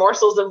greater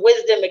morsels of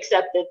wisdom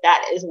except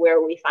that is where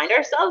we find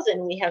ourselves,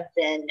 and we have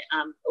been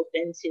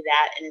open to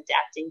that and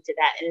adapting to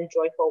that in a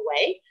joyful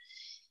way.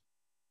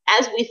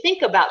 As we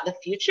think about the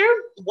future,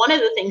 one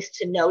of the things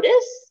to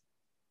notice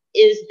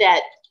is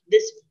that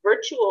this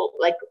virtual,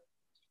 like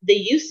the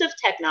use of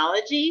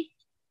technology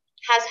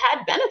has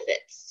had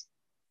benefits,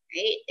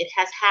 right? It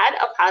has had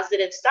a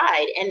positive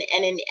side. And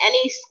in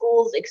any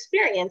school's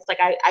experience, like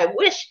I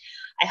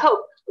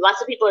hope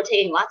lots of people are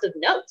taking lots of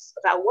notes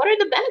about what are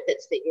the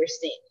benefits that you're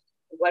seeing?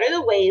 What are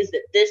the ways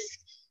that this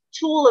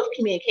tool of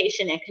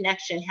communication and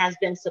connection has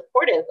been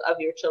supportive of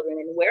your children,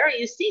 and where are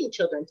you seeing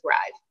children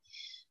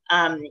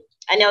thrive?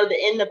 I know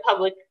that in the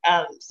public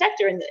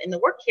sector, in the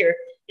work here,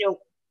 you know,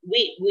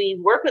 we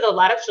work with a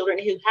lot of children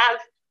who have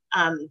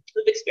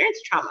who've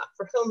experienced trauma,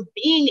 for whom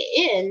being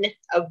in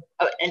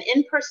an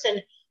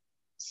in-person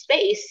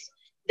space,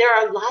 there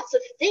are lots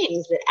of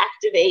things that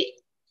activate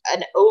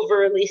an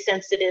overly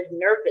sensitive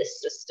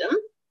nervous system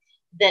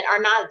that are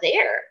not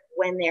there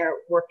when they're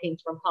working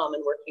from home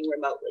and working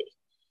remotely.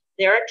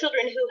 There are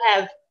children who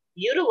have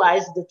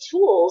utilized the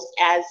tools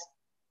as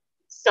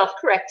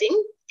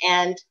self-correcting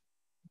and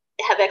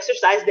have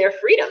exercised their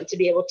freedom to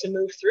be able to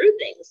move through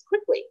things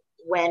quickly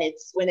when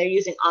they're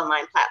using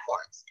online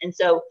platforms. And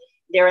so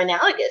they're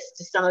analogous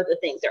to some of the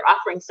things. They're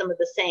offering some of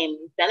the same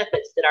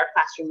benefits that our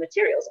classroom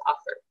materials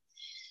offer.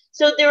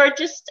 So there are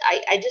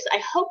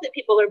I hope that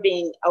people are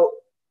being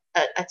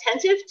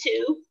attentive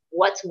to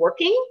what's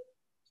working,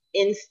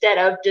 instead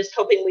of just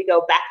hoping we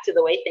go back to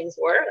the way things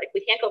were. Like,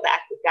 we can't go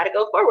back. We've got to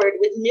go forward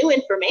with new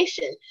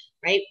information,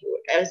 right?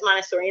 As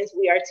Montessorians,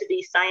 we are to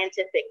be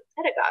scientific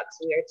pedagogues.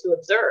 We are to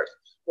observe.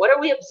 What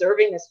are we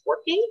observing that's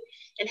working?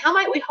 And how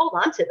might we hold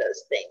on to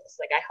those things?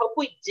 Like, I hope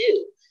we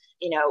do.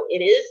 You know,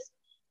 it's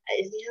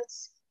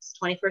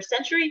 21st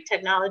century.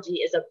 Technology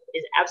is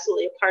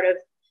absolutely a part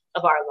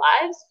of our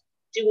lives.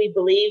 Do we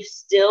believe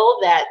still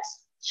that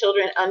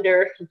children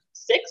under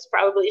 6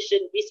 probably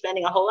shouldn't be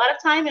spending a whole lot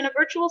of time in a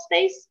virtual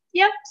space?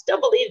 Yep, still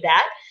believe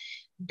that.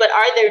 But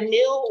are there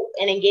new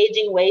and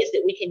engaging ways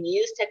that we can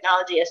use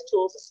technology as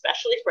tools,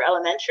 especially for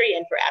elementary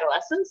and for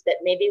adolescents, that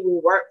maybe we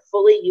weren't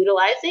fully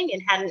utilizing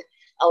and hadn't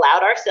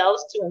allowed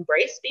ourselves to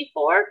embrace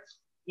before?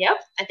 Yep,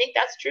 I think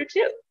that's true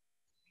too.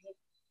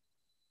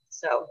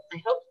 So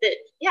I hope that,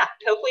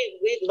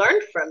 we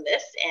learned from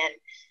this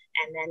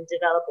and then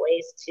develop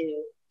ways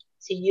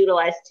to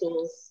utilize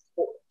tools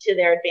to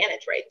their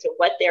advantage, right? To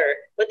what they're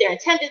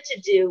intended to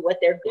do, what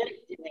they're good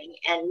at doing,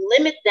 and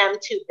limit them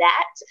to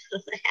that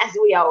as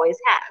we always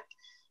have,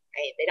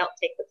 right? They don't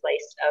take the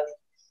place of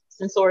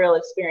sensorial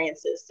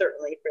experiences,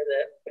 certainly for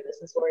the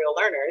sensorial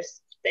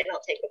learners. They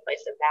don't take the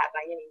place of that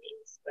by any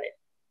means,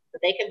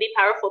 but they can be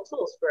powerful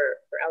tools for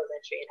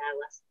elementary and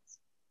adolescents.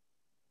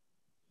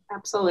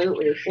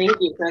 Absolutely.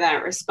 Thank you for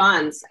that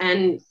response.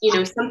 And, you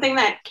know, something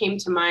that came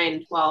to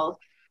mind while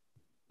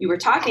you were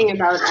talking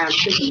about,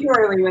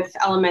 particularly with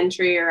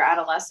elementary or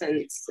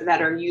adolescents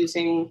that are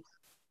using,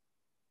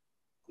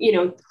 you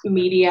know,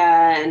 media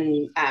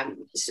and,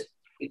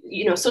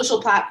 you know, social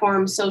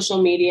platforms,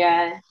 social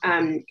media,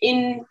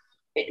 in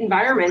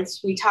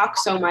environments, we talk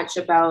so much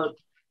about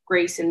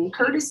grace and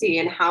courtesy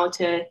and how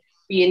to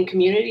be in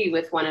community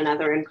with one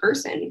another in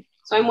person.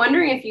 So I'm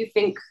wondering if you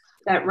think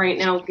that right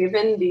now,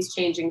 given these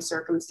changing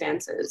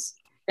circumstances,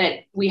 that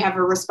we have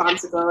a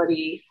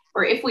responsibility,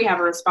 or if we have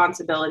a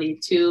responsibility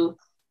to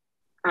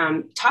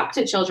talk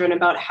to children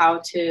about how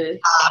to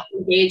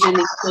engage in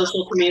these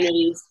social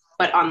communities,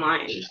 but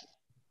online.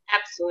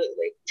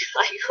 Absolutely,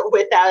 like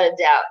without a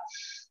doubt.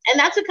 And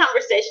that's a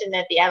conversation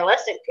that the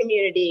adolescent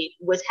community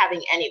was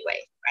having anyway,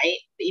 right?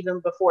 Even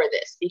before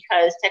this,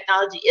 because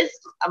technology is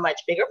a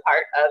much bigger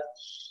part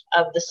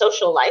of the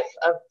social life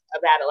of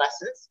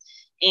adolescents.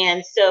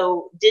 And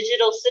so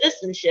digital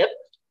citizenship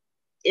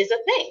is a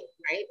thing,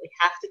 right? We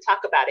have to talk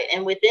about it.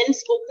 And within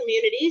school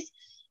communities,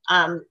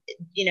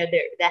 you know,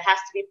 that has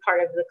to be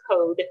part of the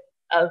code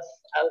of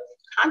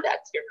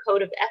conduct, your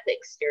code of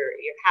ethics, your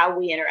how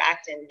we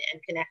interact and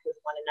connect with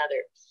one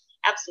another.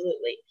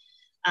 Absolutely.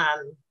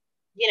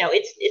 You know,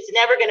 it's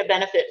never going to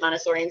benefit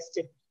Montessorians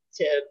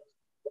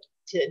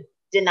to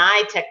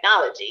deny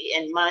technology.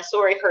 And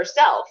Montessori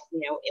herself, you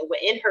know,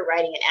 in her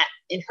writing and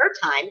in her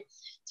time,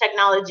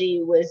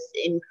 technology was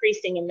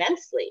increasing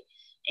immensely.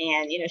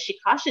 And, you know, she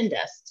cautioned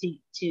us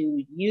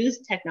to use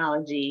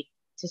technology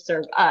to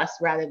serve us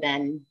rather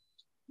than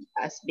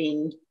us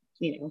being,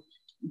 you know,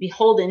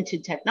 beholden to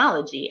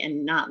technology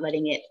and not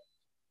letting it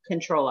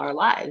control our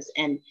lives.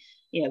 And,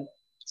 you know,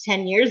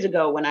 10 years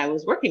ago when I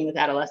was working with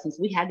adolescents,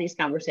 we had these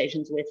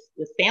conversations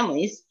with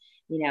families,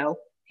 you know,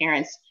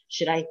 parents,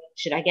 should I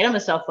get them a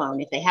cell phone?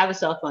 If they have a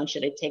cell phone,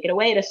 should I take it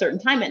away at a certain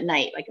time at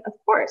night? Like, of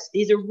course,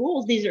 these are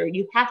rules.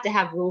 You have to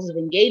have rules of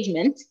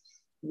engagement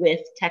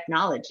with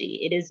technology.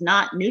 It is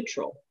not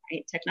neutral,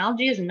 right?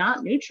 Technology is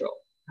not neutral.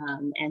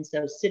 And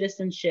so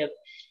citizenship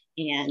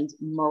and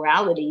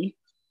morality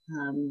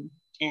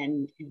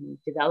and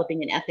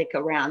developing an ethic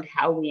around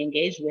how we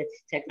engage with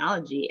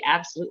technology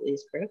absolutely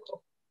is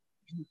critical.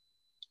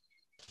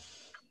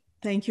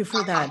 Thank you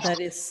for that.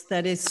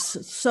 That is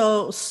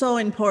so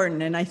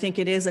important, and I think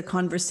it is a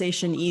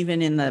conversation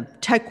even in the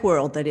tech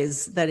world that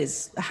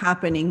is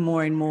happening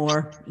more and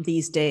more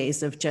these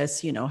days, of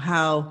just, you know,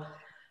 how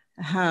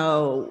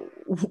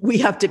we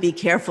have to be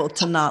careful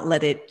to not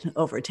let it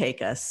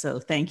overtake us. So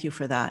thank you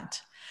for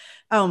that.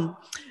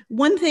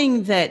 One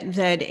thing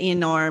that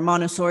in our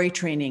Montessori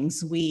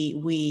trainings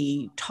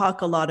we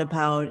talk a lot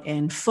about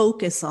and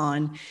focus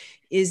on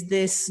is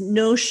this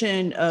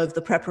notion of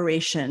the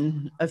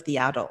preparation of the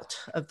adult,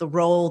 of the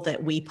role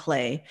that we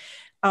play.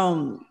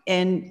 And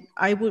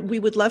we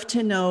would love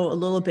to know a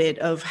little bit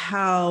of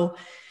how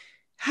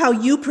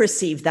you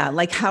perceive that,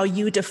 like how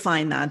you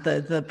define that,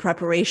 the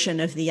preparation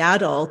of the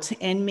adult.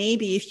 And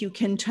maybe if you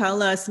can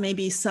tell us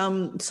maybe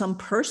some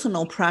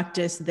personal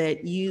practice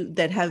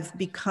that have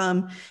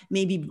become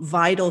maybe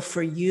vital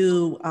for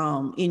you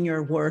in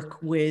your work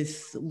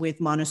with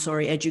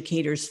Montessori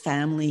educators,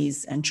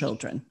 families, and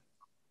children.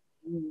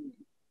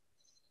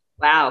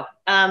 Wow.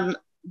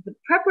 The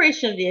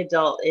preparation of the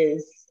adult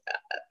is,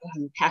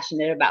 I'm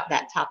passionate about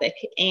that topic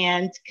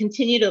and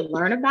continue to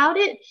learn about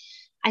it.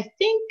 I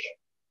think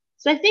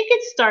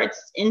it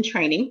starts in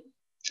training.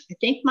 I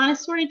think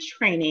Montessori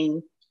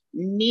training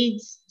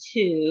needs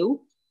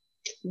to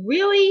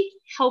really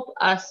help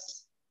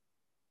us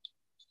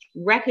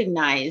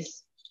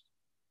recognize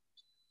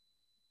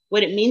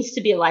what it means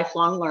to be a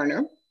lifelong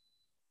learner,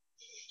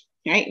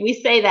 right?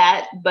 We say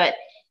that, but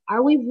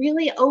are we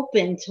really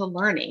open to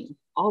learning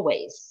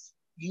always?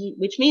 Right?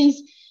 Which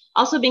means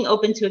also being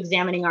open to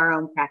examining our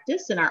own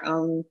practice and our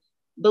own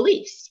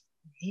beliefs.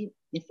 Right?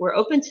 If we're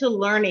open to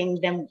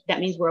learning, then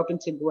that means we're open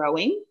to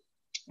growing,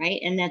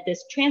 right? And that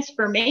this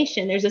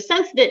transformation, there's a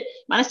sense that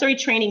Montessori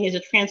training is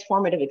a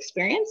transformative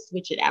experience,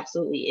 which it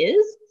absolutely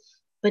is,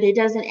 but it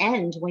doesn't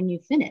end when you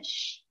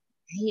finish.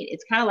 Right?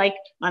 It's kind of like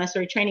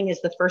Montessori training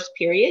is the first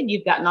period.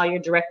 You've gotten all your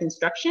direct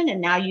instruction, and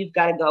now you've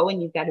got to go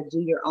and you've got to do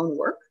your own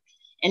work.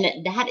 And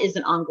that is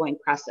an ongoing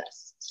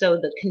process. So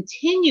the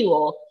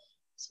continual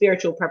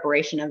spiritual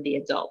preparation of the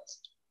adult.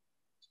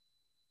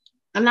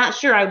 I'm not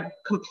sure I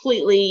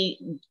completely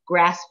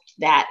grasped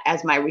that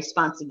as my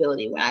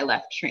responsibility when I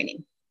left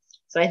training.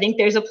 So I think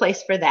there's a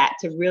place for that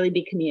to really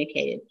be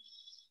communicated.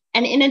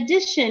 And in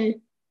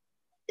addition,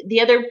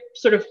 the other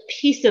sort of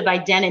piece of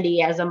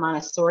identity as a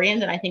Montessorian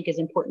that I think is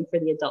important for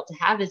the adult to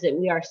have is that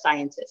we are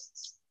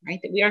scientists, right?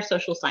 That we are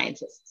social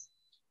scientists.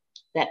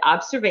 That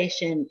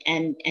observation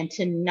and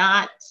to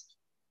not,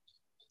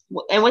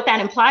 and what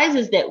that implies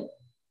is that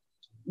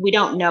we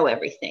don't know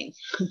everything.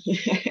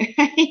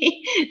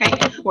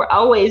 Right? We're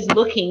always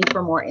looking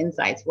for more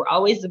insights. We're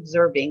always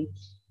observing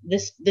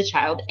the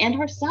child and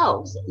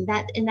ourselves.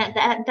 That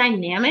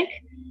dynamic,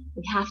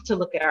 we have to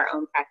look at our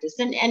own practice.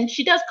 And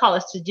she does call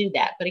us to do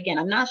that. But again,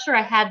 I'm not sure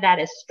I had that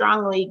as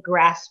strongly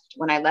grasped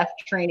when I left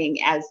training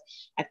as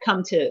I've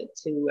come to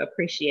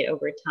appreciate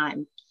over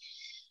time.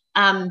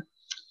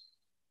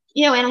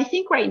 You know, and I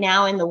think right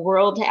now in the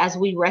world, as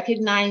we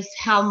recognize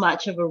how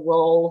much of a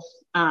role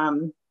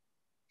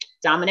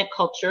dominant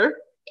culture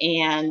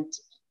and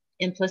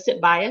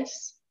implicit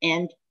bias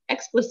and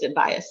explicit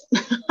bias,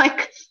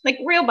 like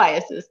real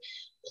biases,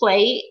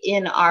 play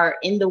in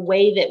the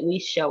way that we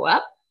show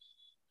up,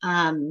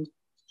 I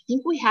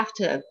think we have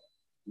to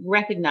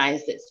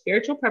recognize that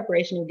spiritual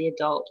preparation of the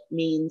adult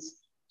means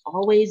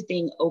always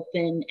being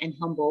open and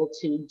humble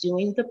to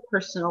doing the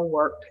personal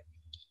work.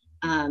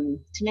 To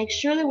make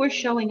sure that we're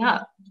showing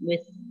up with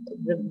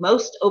the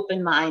most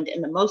open mind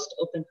and the most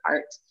open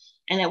heart,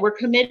 and that we're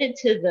committed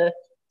to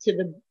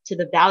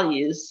the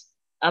values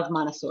of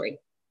Montessori.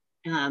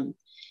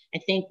 I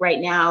think right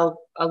now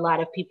a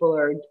lot of people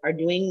are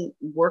doing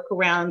work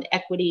around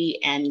equity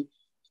and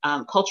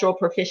cultural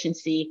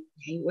proficiency.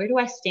 Okay, where do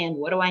I stand?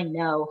 What do I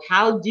know?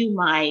 How do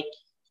my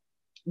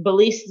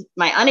beliefs,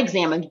 my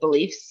unexamined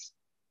beliefs,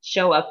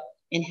 show up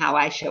in how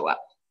I show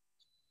up?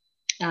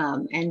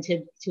 And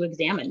to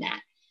examine that.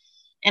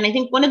 And I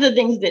think one of the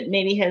things that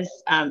maybe has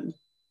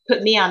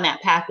put me on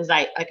that path is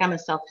I'm a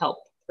self-help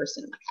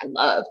person. Like, I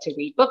love to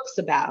read books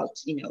about,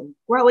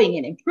 growing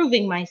and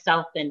improving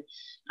myself. And,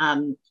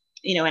 and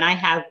I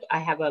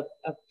have a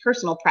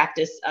personal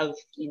practice of,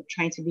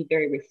 trying to be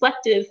very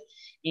reflective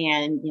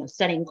and,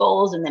 setting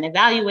goals and then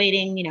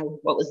evaluating,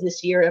 what was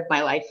this year of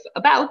my life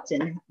about,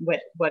 and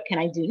what can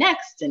I do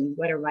next? And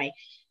what are my,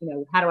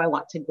 how do I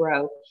want to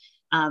grow?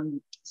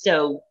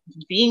 So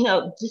being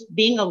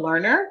a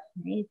learner,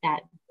 right?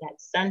 That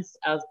sense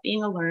of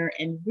being a learner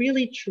and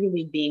really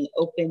truly being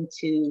open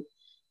to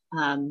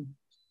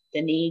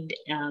the need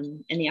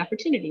and the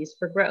opportunities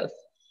for growth.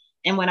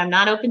 And when I'm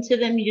not open to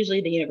them,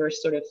 usually the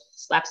universe sort of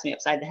slaps me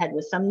upside the head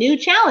with some new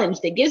challenge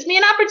that gives me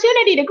an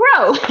opportunity to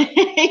grow,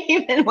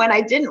 even when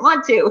I didn't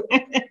want to.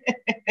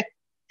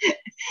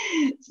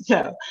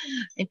 So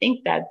I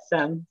think that's,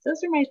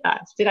 those are my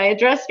thoughts. Did I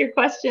address your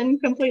question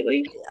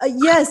completely?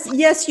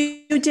 Yes,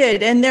 you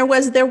did. And there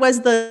was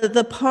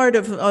the part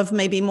of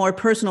maybe more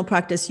personal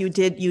practice. You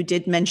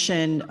did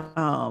mention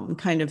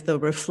kind of the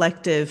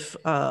reflective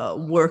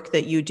work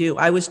that you do.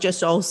 I was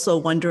just also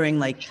wondering,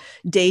 like,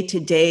 day to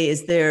day,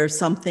 is there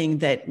something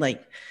that,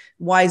 like,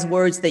 wise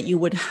words that you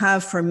would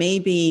have for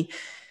maybe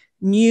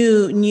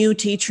new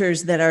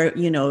teachers that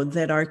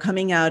are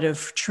coming out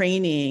of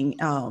training,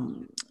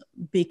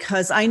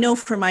 because I know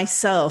for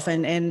myself,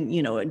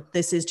 and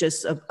this is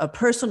just a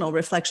personal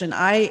reflection.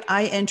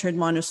 I entered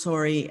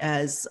Montessori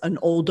as an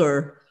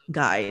older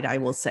guide, I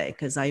will say,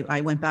 because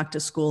I went back to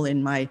school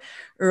in my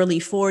early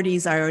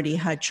 40s. I already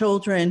had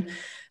children.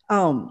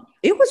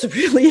 It was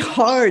really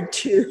hard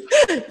to,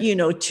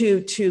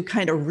 to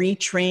kind of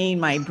retrain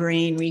my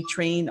brain,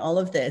 retrain all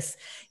of this.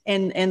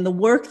 And the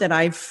work that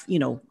I've,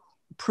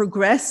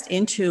 progressed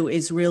into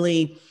is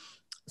really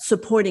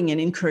supporting and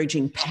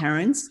encouraging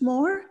parents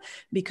more,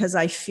 because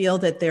I feel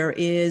that there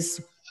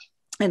is,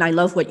 and I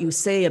love what you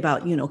say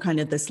about, kind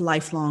of this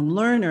lifelong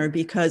learner,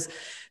 because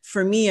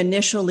for me,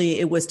 initially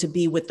it was to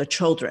be with the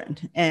children.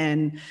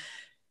 And,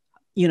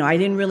 I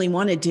didn't really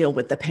want to deal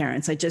with the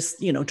parents. I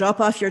just, drop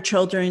off your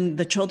children.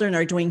 The children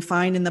are doing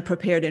fine in the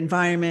prepared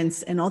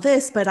environments and all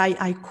this. But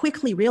I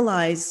quickly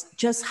realized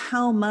just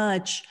how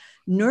much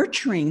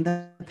nurturing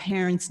the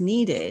parents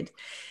needed.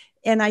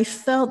 And I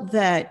felt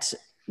that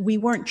we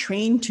weren't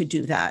trained to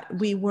do that.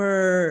 We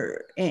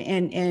were,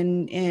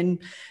 and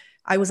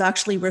I was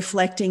actually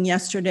reflecting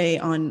yesterday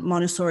on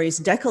Montessori's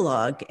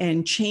Decalogue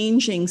and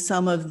changing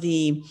some of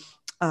the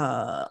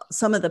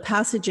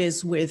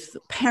passages with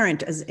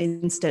parent as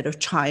instead of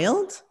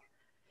child.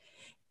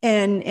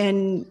 And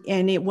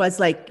it was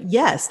like,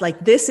 yes,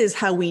 like, this is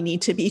how we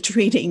need to be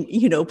treating,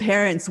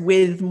 parents,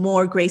 with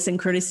more grace and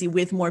courtesy,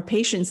 with more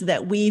patience,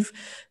 that we've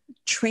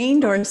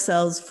trained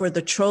ourselves for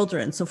the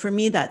children. So for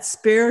me, that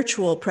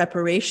spiritual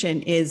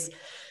preparation is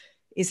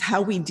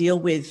how we deal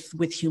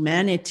with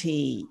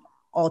humanity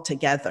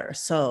altogether.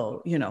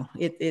 So,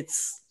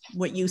 it's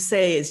what you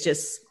say is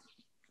just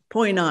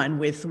point on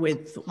with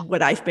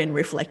what I've been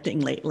reflecting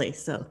lately.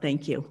 So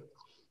thank you.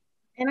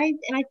 And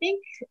I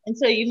think, and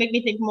so you make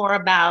me think more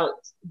about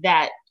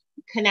that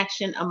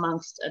connection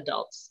amongst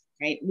adults,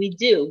 right?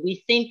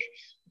 We think,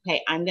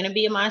 okay, I'm going to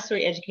be a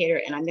Montessori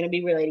educator and I'm going to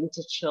be relating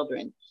to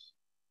children.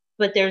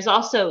 But there's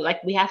also,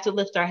 like, we have to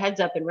lift our heads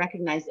up and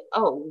recognize that,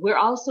 oh, we're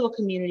also a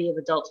community of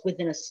adults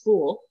within a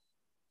school,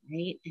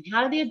 right? And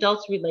how do the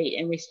adults relate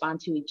and respond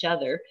to each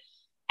other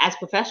as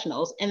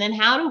professionals? And then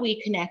how do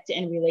we connect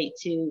and relate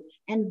to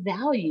and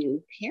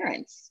value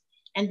parents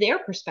and their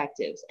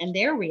perspectives and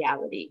their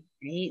reality,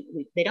 right?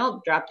 They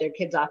don't drop their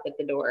kids off at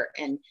the door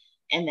and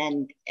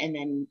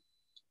then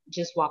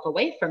just walk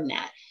away from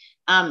that.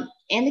 And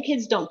the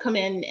kids don't come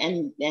in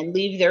and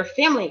leave their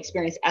family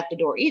experience at the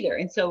door either.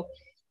 And so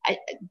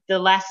the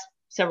last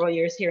several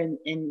years here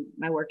in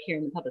my work here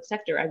in the public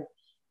sector, I've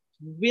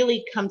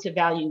really come to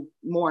value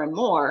more and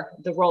more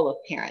the role of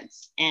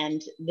parents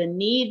and the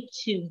need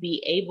to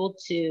be able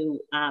to,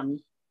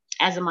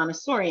 as a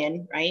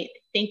Montessorian, right,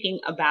 thinking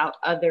about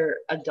other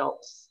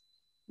adults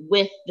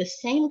with the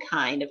same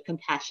kind of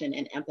compassion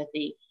and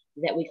empathy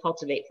that we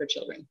cultivate for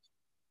children.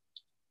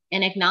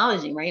 And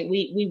acknowledging, right,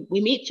 we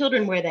meet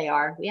children where they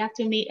are. We have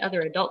to meet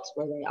other adults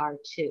where they are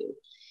too.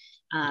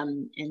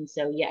 And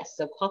so, yes,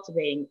 so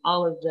cultivating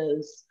all of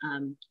those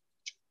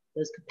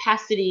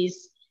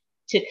capacities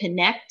to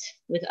connect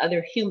with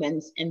other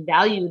humans and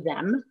value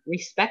them,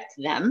 respect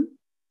them,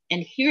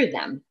 and hear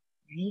them,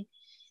 right?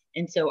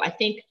 And so I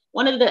think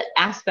one of the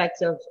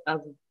aspects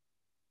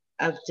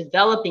of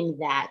developing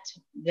that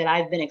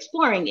I've been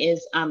exploring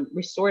is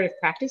restorative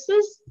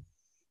practices.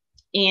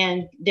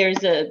 And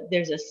there's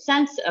a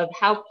sense of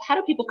how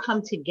do people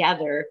come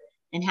together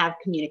and have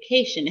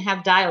communication, and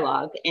have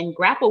dialogue, and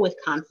grapple with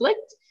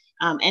conflict.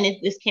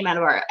 This came out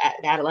of our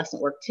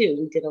adolescent work too.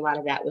 We did a lot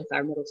of that with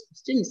our middle school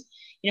students.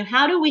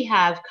 How do we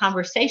have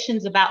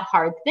conversations about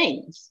hard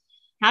things?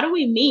 How do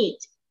we meet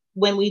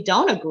when we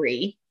don't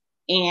agree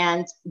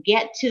and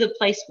get to the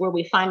place where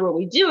we find where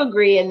we do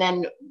agree, and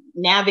then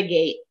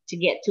navigate to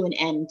get to an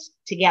end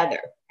together,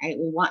 right?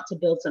 We want to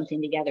build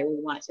something together.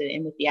 We want to,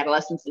 and with the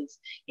adolescents, it's,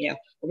 you know,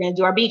 we're going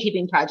to do our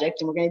beekeeping project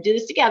and we're going to do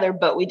this together,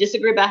 but we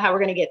disagree about how we're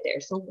going to get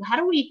there. So how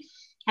do we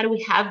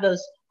have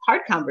those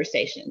hard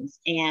conversations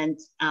and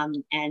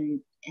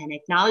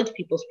acknowledge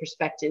people's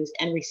perspectives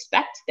and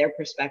respect their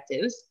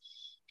perspectives,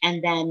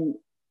 and then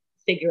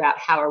figure out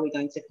how are we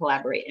going to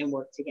collaborate and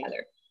work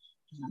together.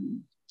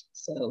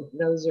 So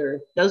those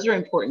are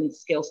important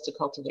skills to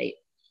cultivate,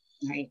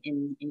 right?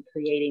 In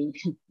creating,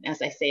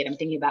 as I say it, I'm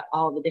thinking about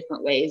all the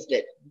different ways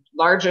that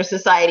larger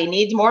society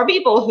needs more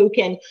people who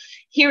can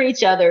hear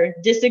each other,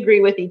 disagree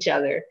with each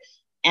other,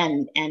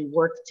 and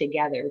work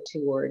together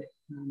toward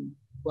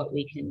what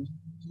we can,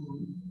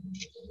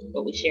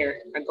 what we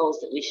share, our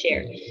goals that we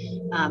share.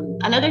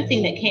 Another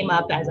thing that came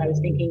up as I was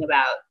thinking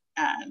about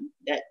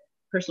that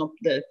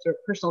the sort of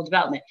personal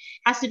development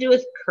has to do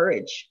with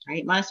courage,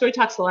 right? Montessori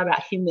talks a lot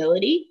about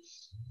humility.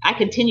 I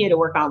continue to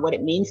work on what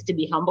it means to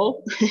be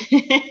humble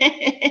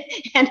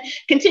and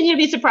continue to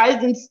be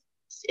surprised in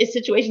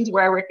situations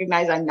where I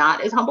recognize I'm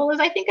not as humble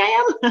as I think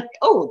I am.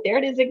 Oh, there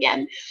it is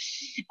again.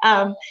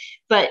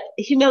 But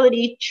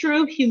humility,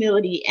 true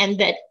humility, and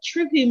that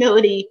true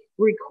humility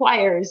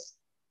requires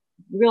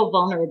real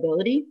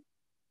vulnerability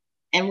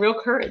and real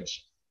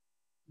courage.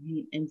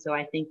 Right? And so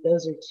I think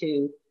those are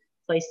two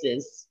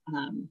places,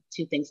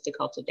 two things to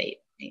cultivate.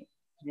 Right?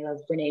 I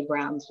love Brene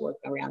Brown's work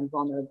around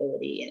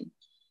vulnerability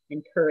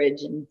and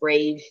courage and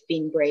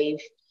being brave,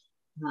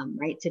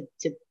 right?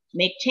 To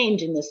make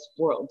change in this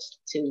world,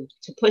 to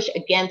push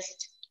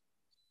against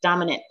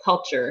dominant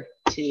culture,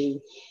 to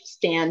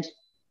stand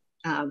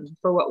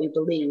for what we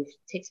believe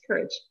takes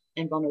courage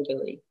and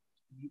vulnerability.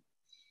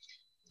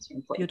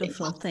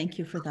 Beautiful. Thank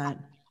you for that.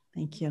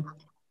 Thank you.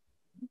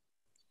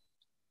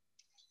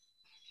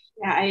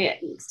 Yeah,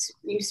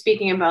 you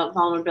speaking about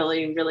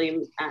vulnerability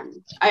really,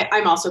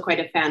 I'm also quite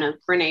a fan of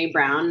Brene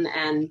Brown,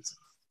 and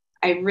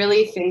I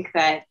really think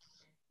that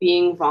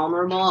being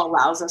vulnerable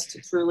allows us to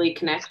truly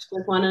connect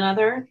with one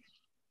another.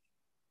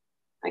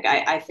 Like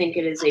I think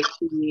it is a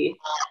key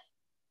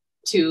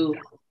to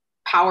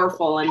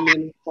powerful and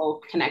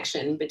meaningful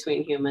connection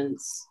between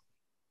humans.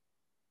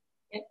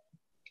 Yep,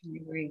 I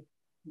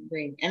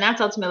agree. And that's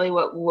ultimately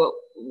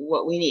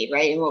what we need,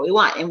 right? And what we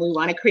want. And we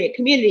want to create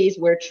communities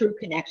where true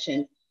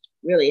connection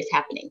really is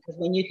happening. Because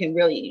when you can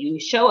really, you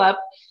show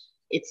up,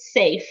 it's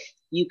safe,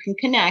 you can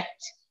connect,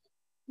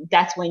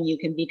 that's when you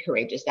can be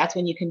courageous. That's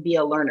when you can be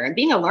a learner. And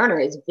being a learner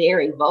is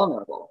very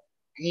vulnerable,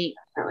 right?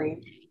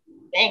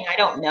 Saying, I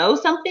don't know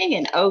something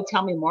and, oh,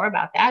 tell me more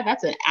about that.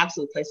 That's an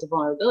absolute place of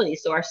vulnerability.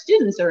 So our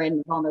students are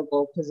in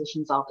vulnerable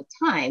positions all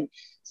the time.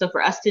 So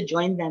for us to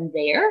join them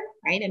there,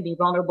 right, and be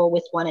vulnerable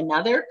with one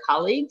another,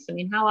 colleagues, I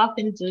mean, how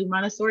often do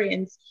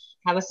Montessorians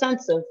have a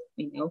sense of,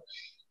 you know,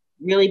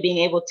 really being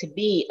able to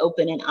be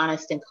open and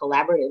honest and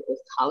collaborative with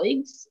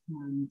colleagues,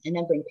 and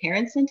then bring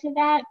parents into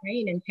that,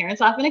 right? And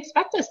parents often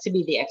expect us to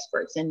be the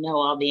experts and know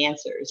all the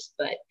answers,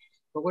 but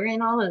we're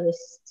in all of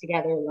this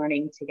together,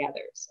 learning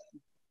together. So.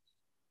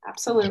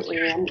 Absolutely.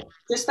 And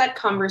just that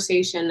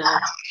conversation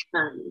of,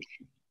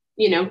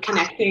 you know,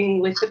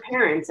 connecting with the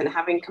parents and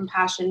having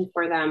compassion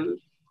for them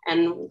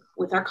and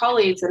with our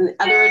colleagues and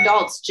other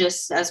adults,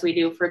 just as we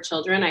do for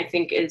children, I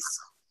think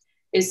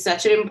is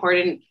such an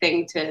important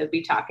thing to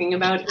be talking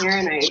about here.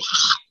 And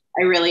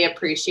I really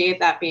appreciate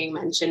that being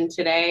mentioned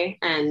today.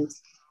 And,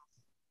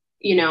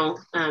 you know,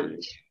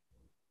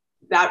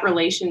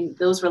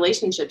 those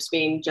relationships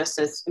being just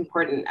as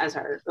important as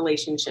our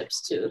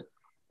relationships to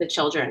the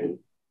children.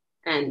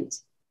 And,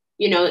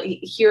 you know,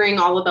 hearing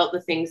all about the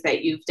things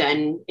that you've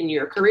done in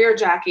your career,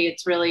 Jacqui,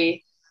 it's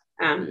really,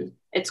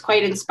 it's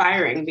quite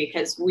inspiring,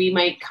 because we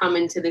might come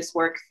into this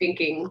work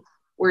thinking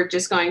we're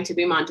just going to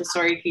be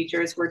Montessori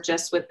teachers, we're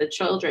just with the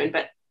children,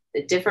 but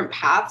the different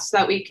paths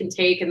that we can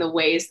take and the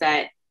ways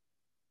that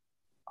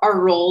our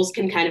roles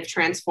can kind of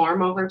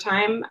transform over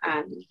time,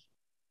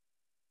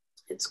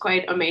 it's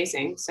quite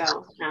amazing.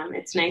 So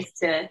it's nice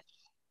to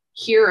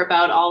hear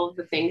about all of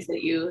the things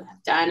that you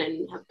have done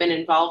and have been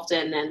involved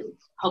in, and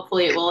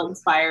hopefully it will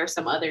inspire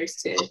some others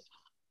to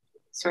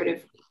sort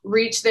of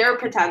reach their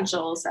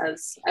potentials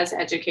as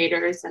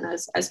educators and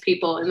as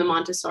people in the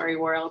Montessori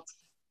world.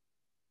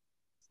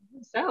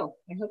 So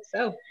I hope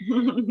so.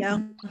 Yeah.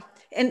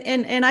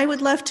 And I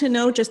would love to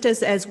know, just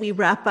as we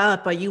wrap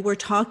up, you were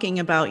talking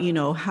about, you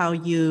know, how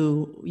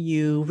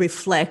you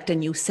reflect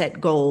and you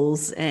set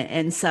goals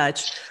and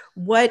such.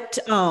 What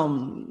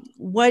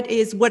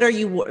are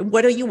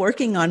you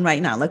working on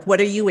right now? Like, what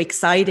are you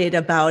excited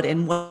about,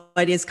 and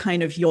what is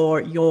kind of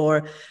your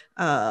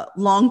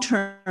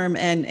long-term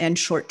and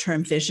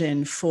short-term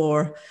vision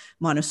for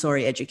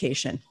Montessori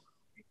education?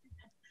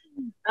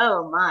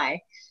 Oh my.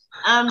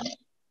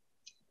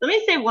 Let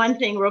me say one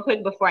thing real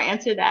quick before I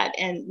answer that.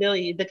 And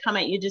Lily, the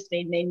comment you just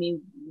made me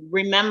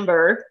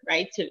remember,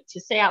 right, to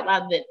say out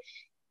loud that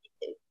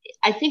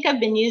I think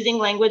I've been using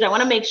language. I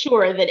want to make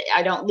sure that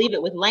I don't leave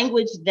it with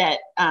language that,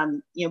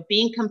 you know,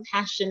 being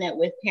compassionate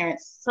with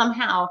parents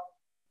somehow,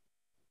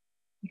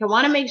 I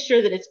want to make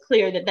sure that it's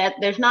clear that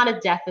there's not a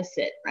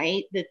deficit,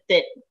 right?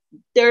 That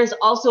there's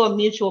also a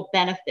mutual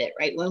benefit,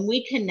 right? When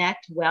we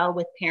connect well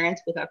with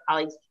parents, with our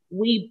colleagues,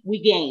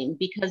 we gain,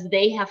 because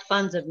they have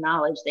funds of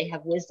knowledge, they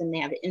have wisdom, they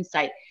have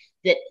insight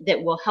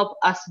that will help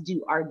us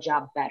do our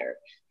job better.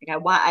 Like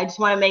I just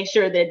want to make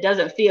sure that it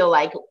doesn't feel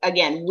like,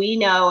 again, we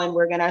know and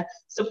we're going to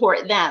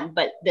support them,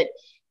 but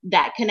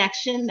that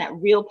connection, that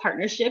real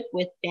partnership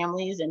with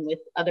families and with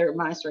other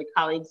Montessori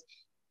colleagues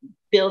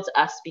builds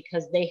us,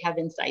 because they have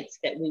insights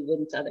that we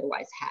wouldn't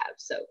otherwise have.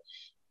 So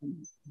I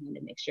want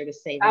to make sure to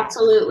say that.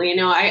 Absolutely.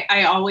 No,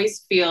 I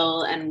always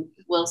feel and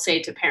will say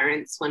to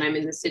parents when I'm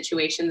in the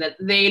situation that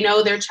they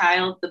know their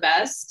child the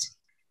best.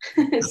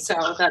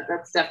 So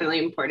that's definitely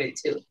important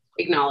to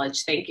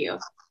acknowledge. Thank you.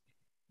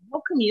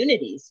 Well,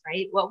 communities,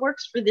 right? What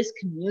works for this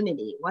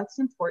community? What's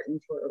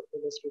important for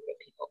this group of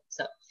people?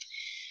 So,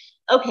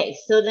 okay,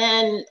 so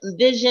then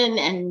vision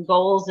and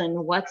goals and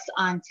what's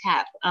on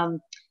tap.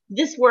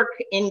 This work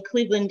in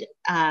Cleveland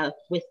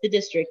with the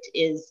district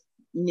is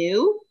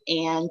new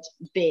and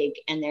big,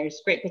 and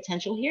there's great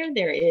potential here.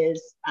 There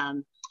is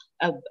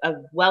a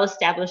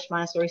well-established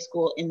Montessori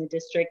school in the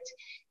district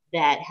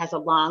that has a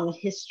long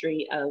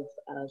history of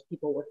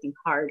people working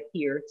hard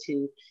here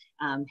to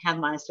have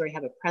Montessori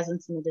have a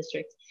presence in the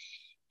district.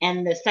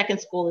 And the second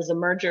school is a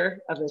merger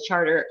of the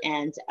charter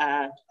and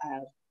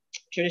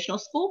traditional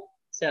school.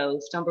 So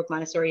Stonebrook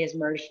Montessori has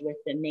merged with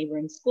the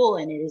neighboring school,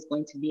 and it is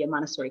going to be a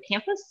Montessori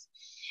campus.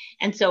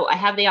 And so I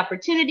have the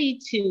opportunity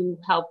to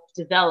help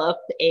develop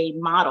a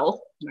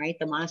model, right,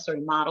 the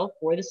Montessori model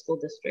for the school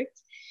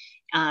district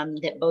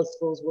that both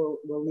schools will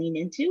lean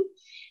into.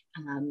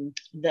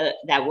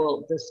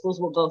 The schools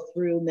will go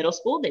through middle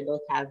school. They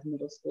both have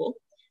middle school.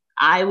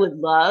 I would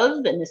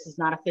love, and this is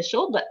not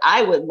official, but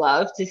I would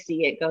love to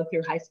see it go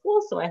through high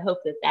school. So I hope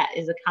that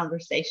is a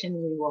conversation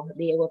we will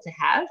be able to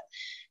have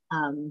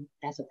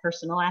as a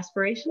personal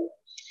aspiration.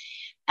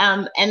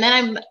 And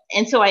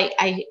so I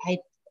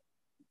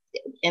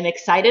am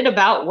excited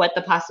about what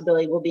the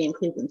possibility will be in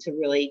Cleveland to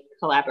really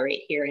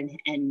collaborate here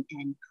and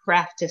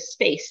craft a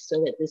space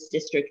so that this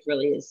district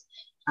really is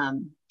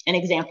an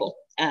example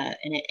and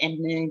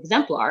an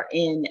exemplar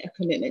in a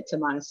commitment to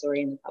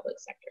Montessori in the public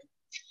sector.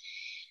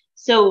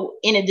 So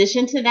in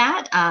addition to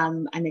that,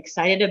 I'm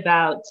excited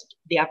about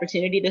the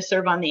opportunity to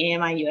serve on the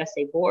AMI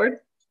USA board,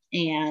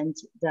 and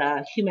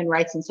the Human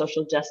Rights and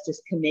Social Justice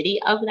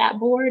Committee of that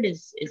board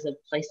is a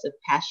place of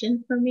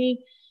passion for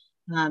me.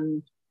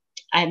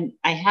 I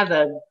have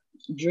a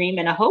dream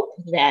and a hope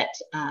that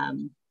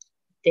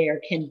there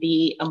can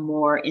be a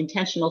more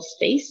intentional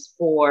space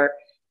for,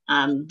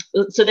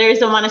 so there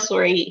is a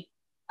Montessori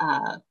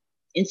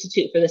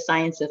Institute for the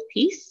Science of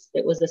Peace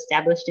that was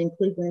established in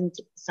Cleveland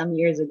some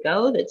years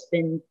ago that's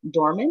been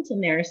dormant.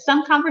 And there are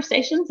some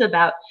conversations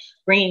about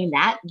bringing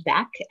that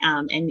back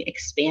and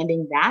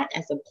expanding that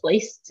as a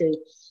place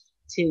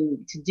to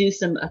do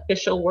some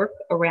official work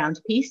around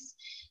peace.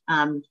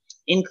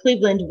 In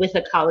Cleveland with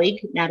a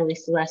colleague, Natalie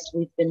Celeste,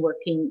 we've been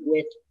working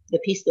with the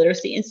Peace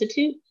Literacy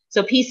Institute.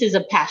 So peace is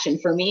a passion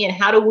for me, and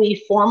how do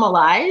we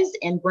formalize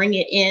and bring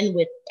it in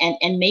with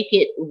and make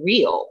it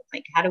real?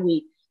 Like, how do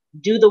we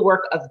do the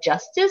work of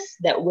justice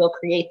that will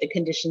create the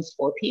conditions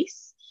for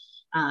peace?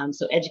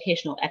 So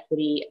educational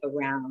equity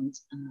around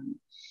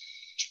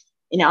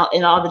in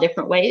all the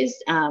different ways.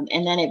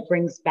 And then it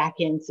brings back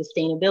in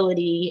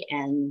sustainability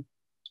and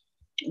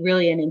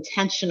really an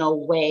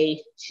intentional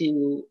way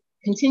to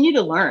continue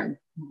to learn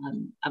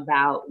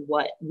about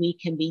what we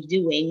can be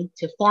doing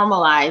to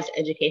formalize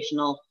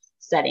educational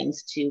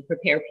settings to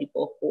prepare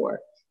people for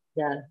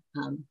the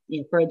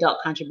for adult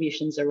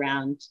contributions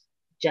around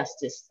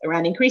justice,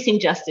 around increasing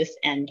justice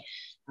and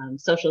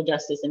social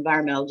justice,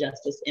 environmental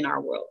justice in our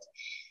world.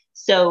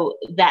 So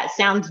that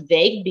sounds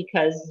vague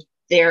because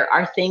there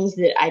are things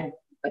that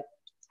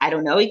I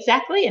don't know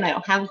exactly, and I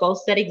don't have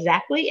goals set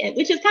exactly,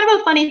 which is kind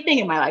of a funny thing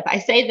in my life. I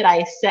say that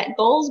I set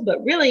goals,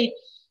 but really,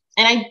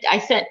 and I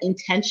set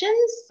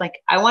intentions, like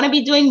I want to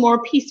be doing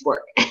more peace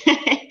work.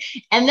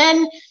 and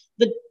then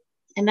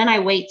I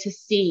wait to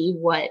see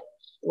what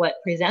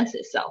presents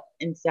itself.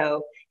 And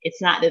so it's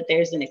not that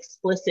there's an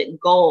explicit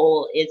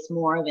goal, it's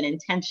more of an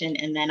intention.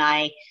 And then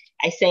I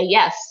say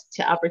yes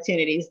to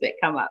opportunities that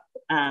come up.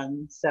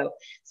 So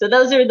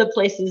those are the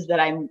places that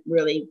I'm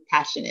really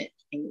passionate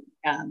in,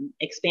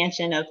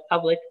 expansion of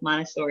public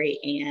Montessori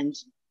and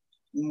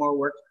more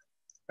work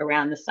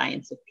around the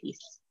science of peace.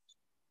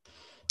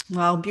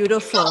 Wow,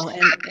 beautiful.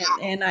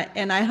 And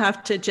I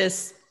have to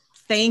just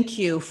thank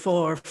you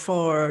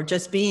for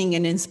just being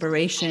an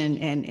inspiration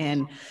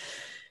and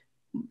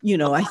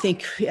I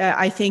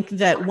think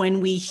that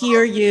when we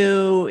hear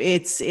you,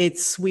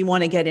 it's we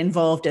want to get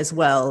involved as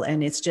well.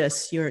 And it's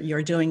just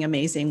you're doing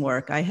amazing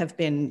work. I have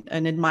been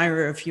an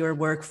admirer of your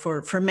work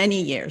for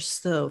many years.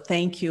 So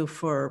thank you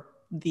for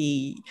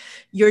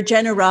your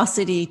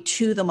generosity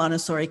to the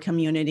Montessori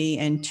community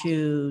and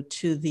to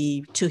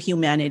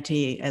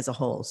humanity as a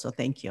whole. So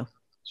thank you.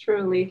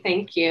 Truly,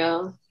 thank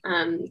you.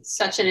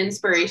 Such an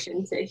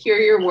inspiration to hear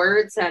your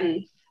words,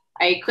 and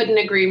I couldn't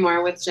agree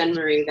more with Jean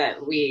Marie that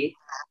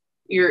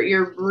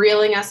you're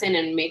reeling us in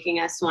and making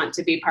us want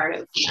to be part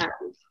of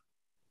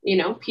you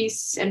know,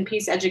 peace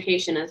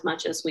education as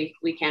much as we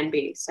can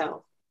be.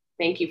 So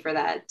thank you for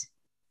that.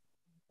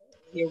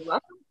 You're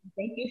welcome.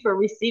 Thank you for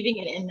receiving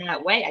it in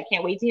that way. I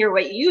can't wait to hear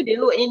what you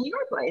do in your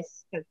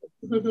place, because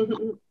it's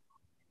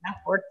enough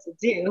work to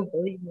do,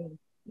 believe me.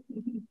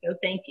 So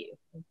thank you.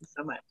 Thank you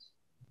so much.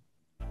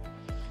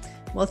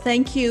 Well,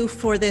 thank you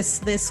for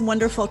this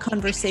wonderful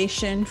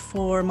conversation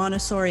for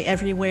Montessori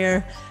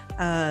Everywhere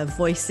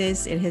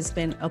Voices. It has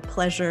been a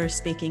pleasure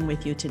speaking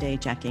with you today,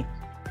 Jacqui.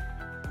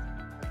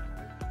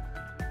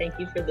 Thank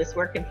you for this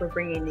work and for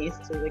bringing these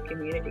to the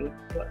community.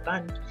 What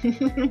fun.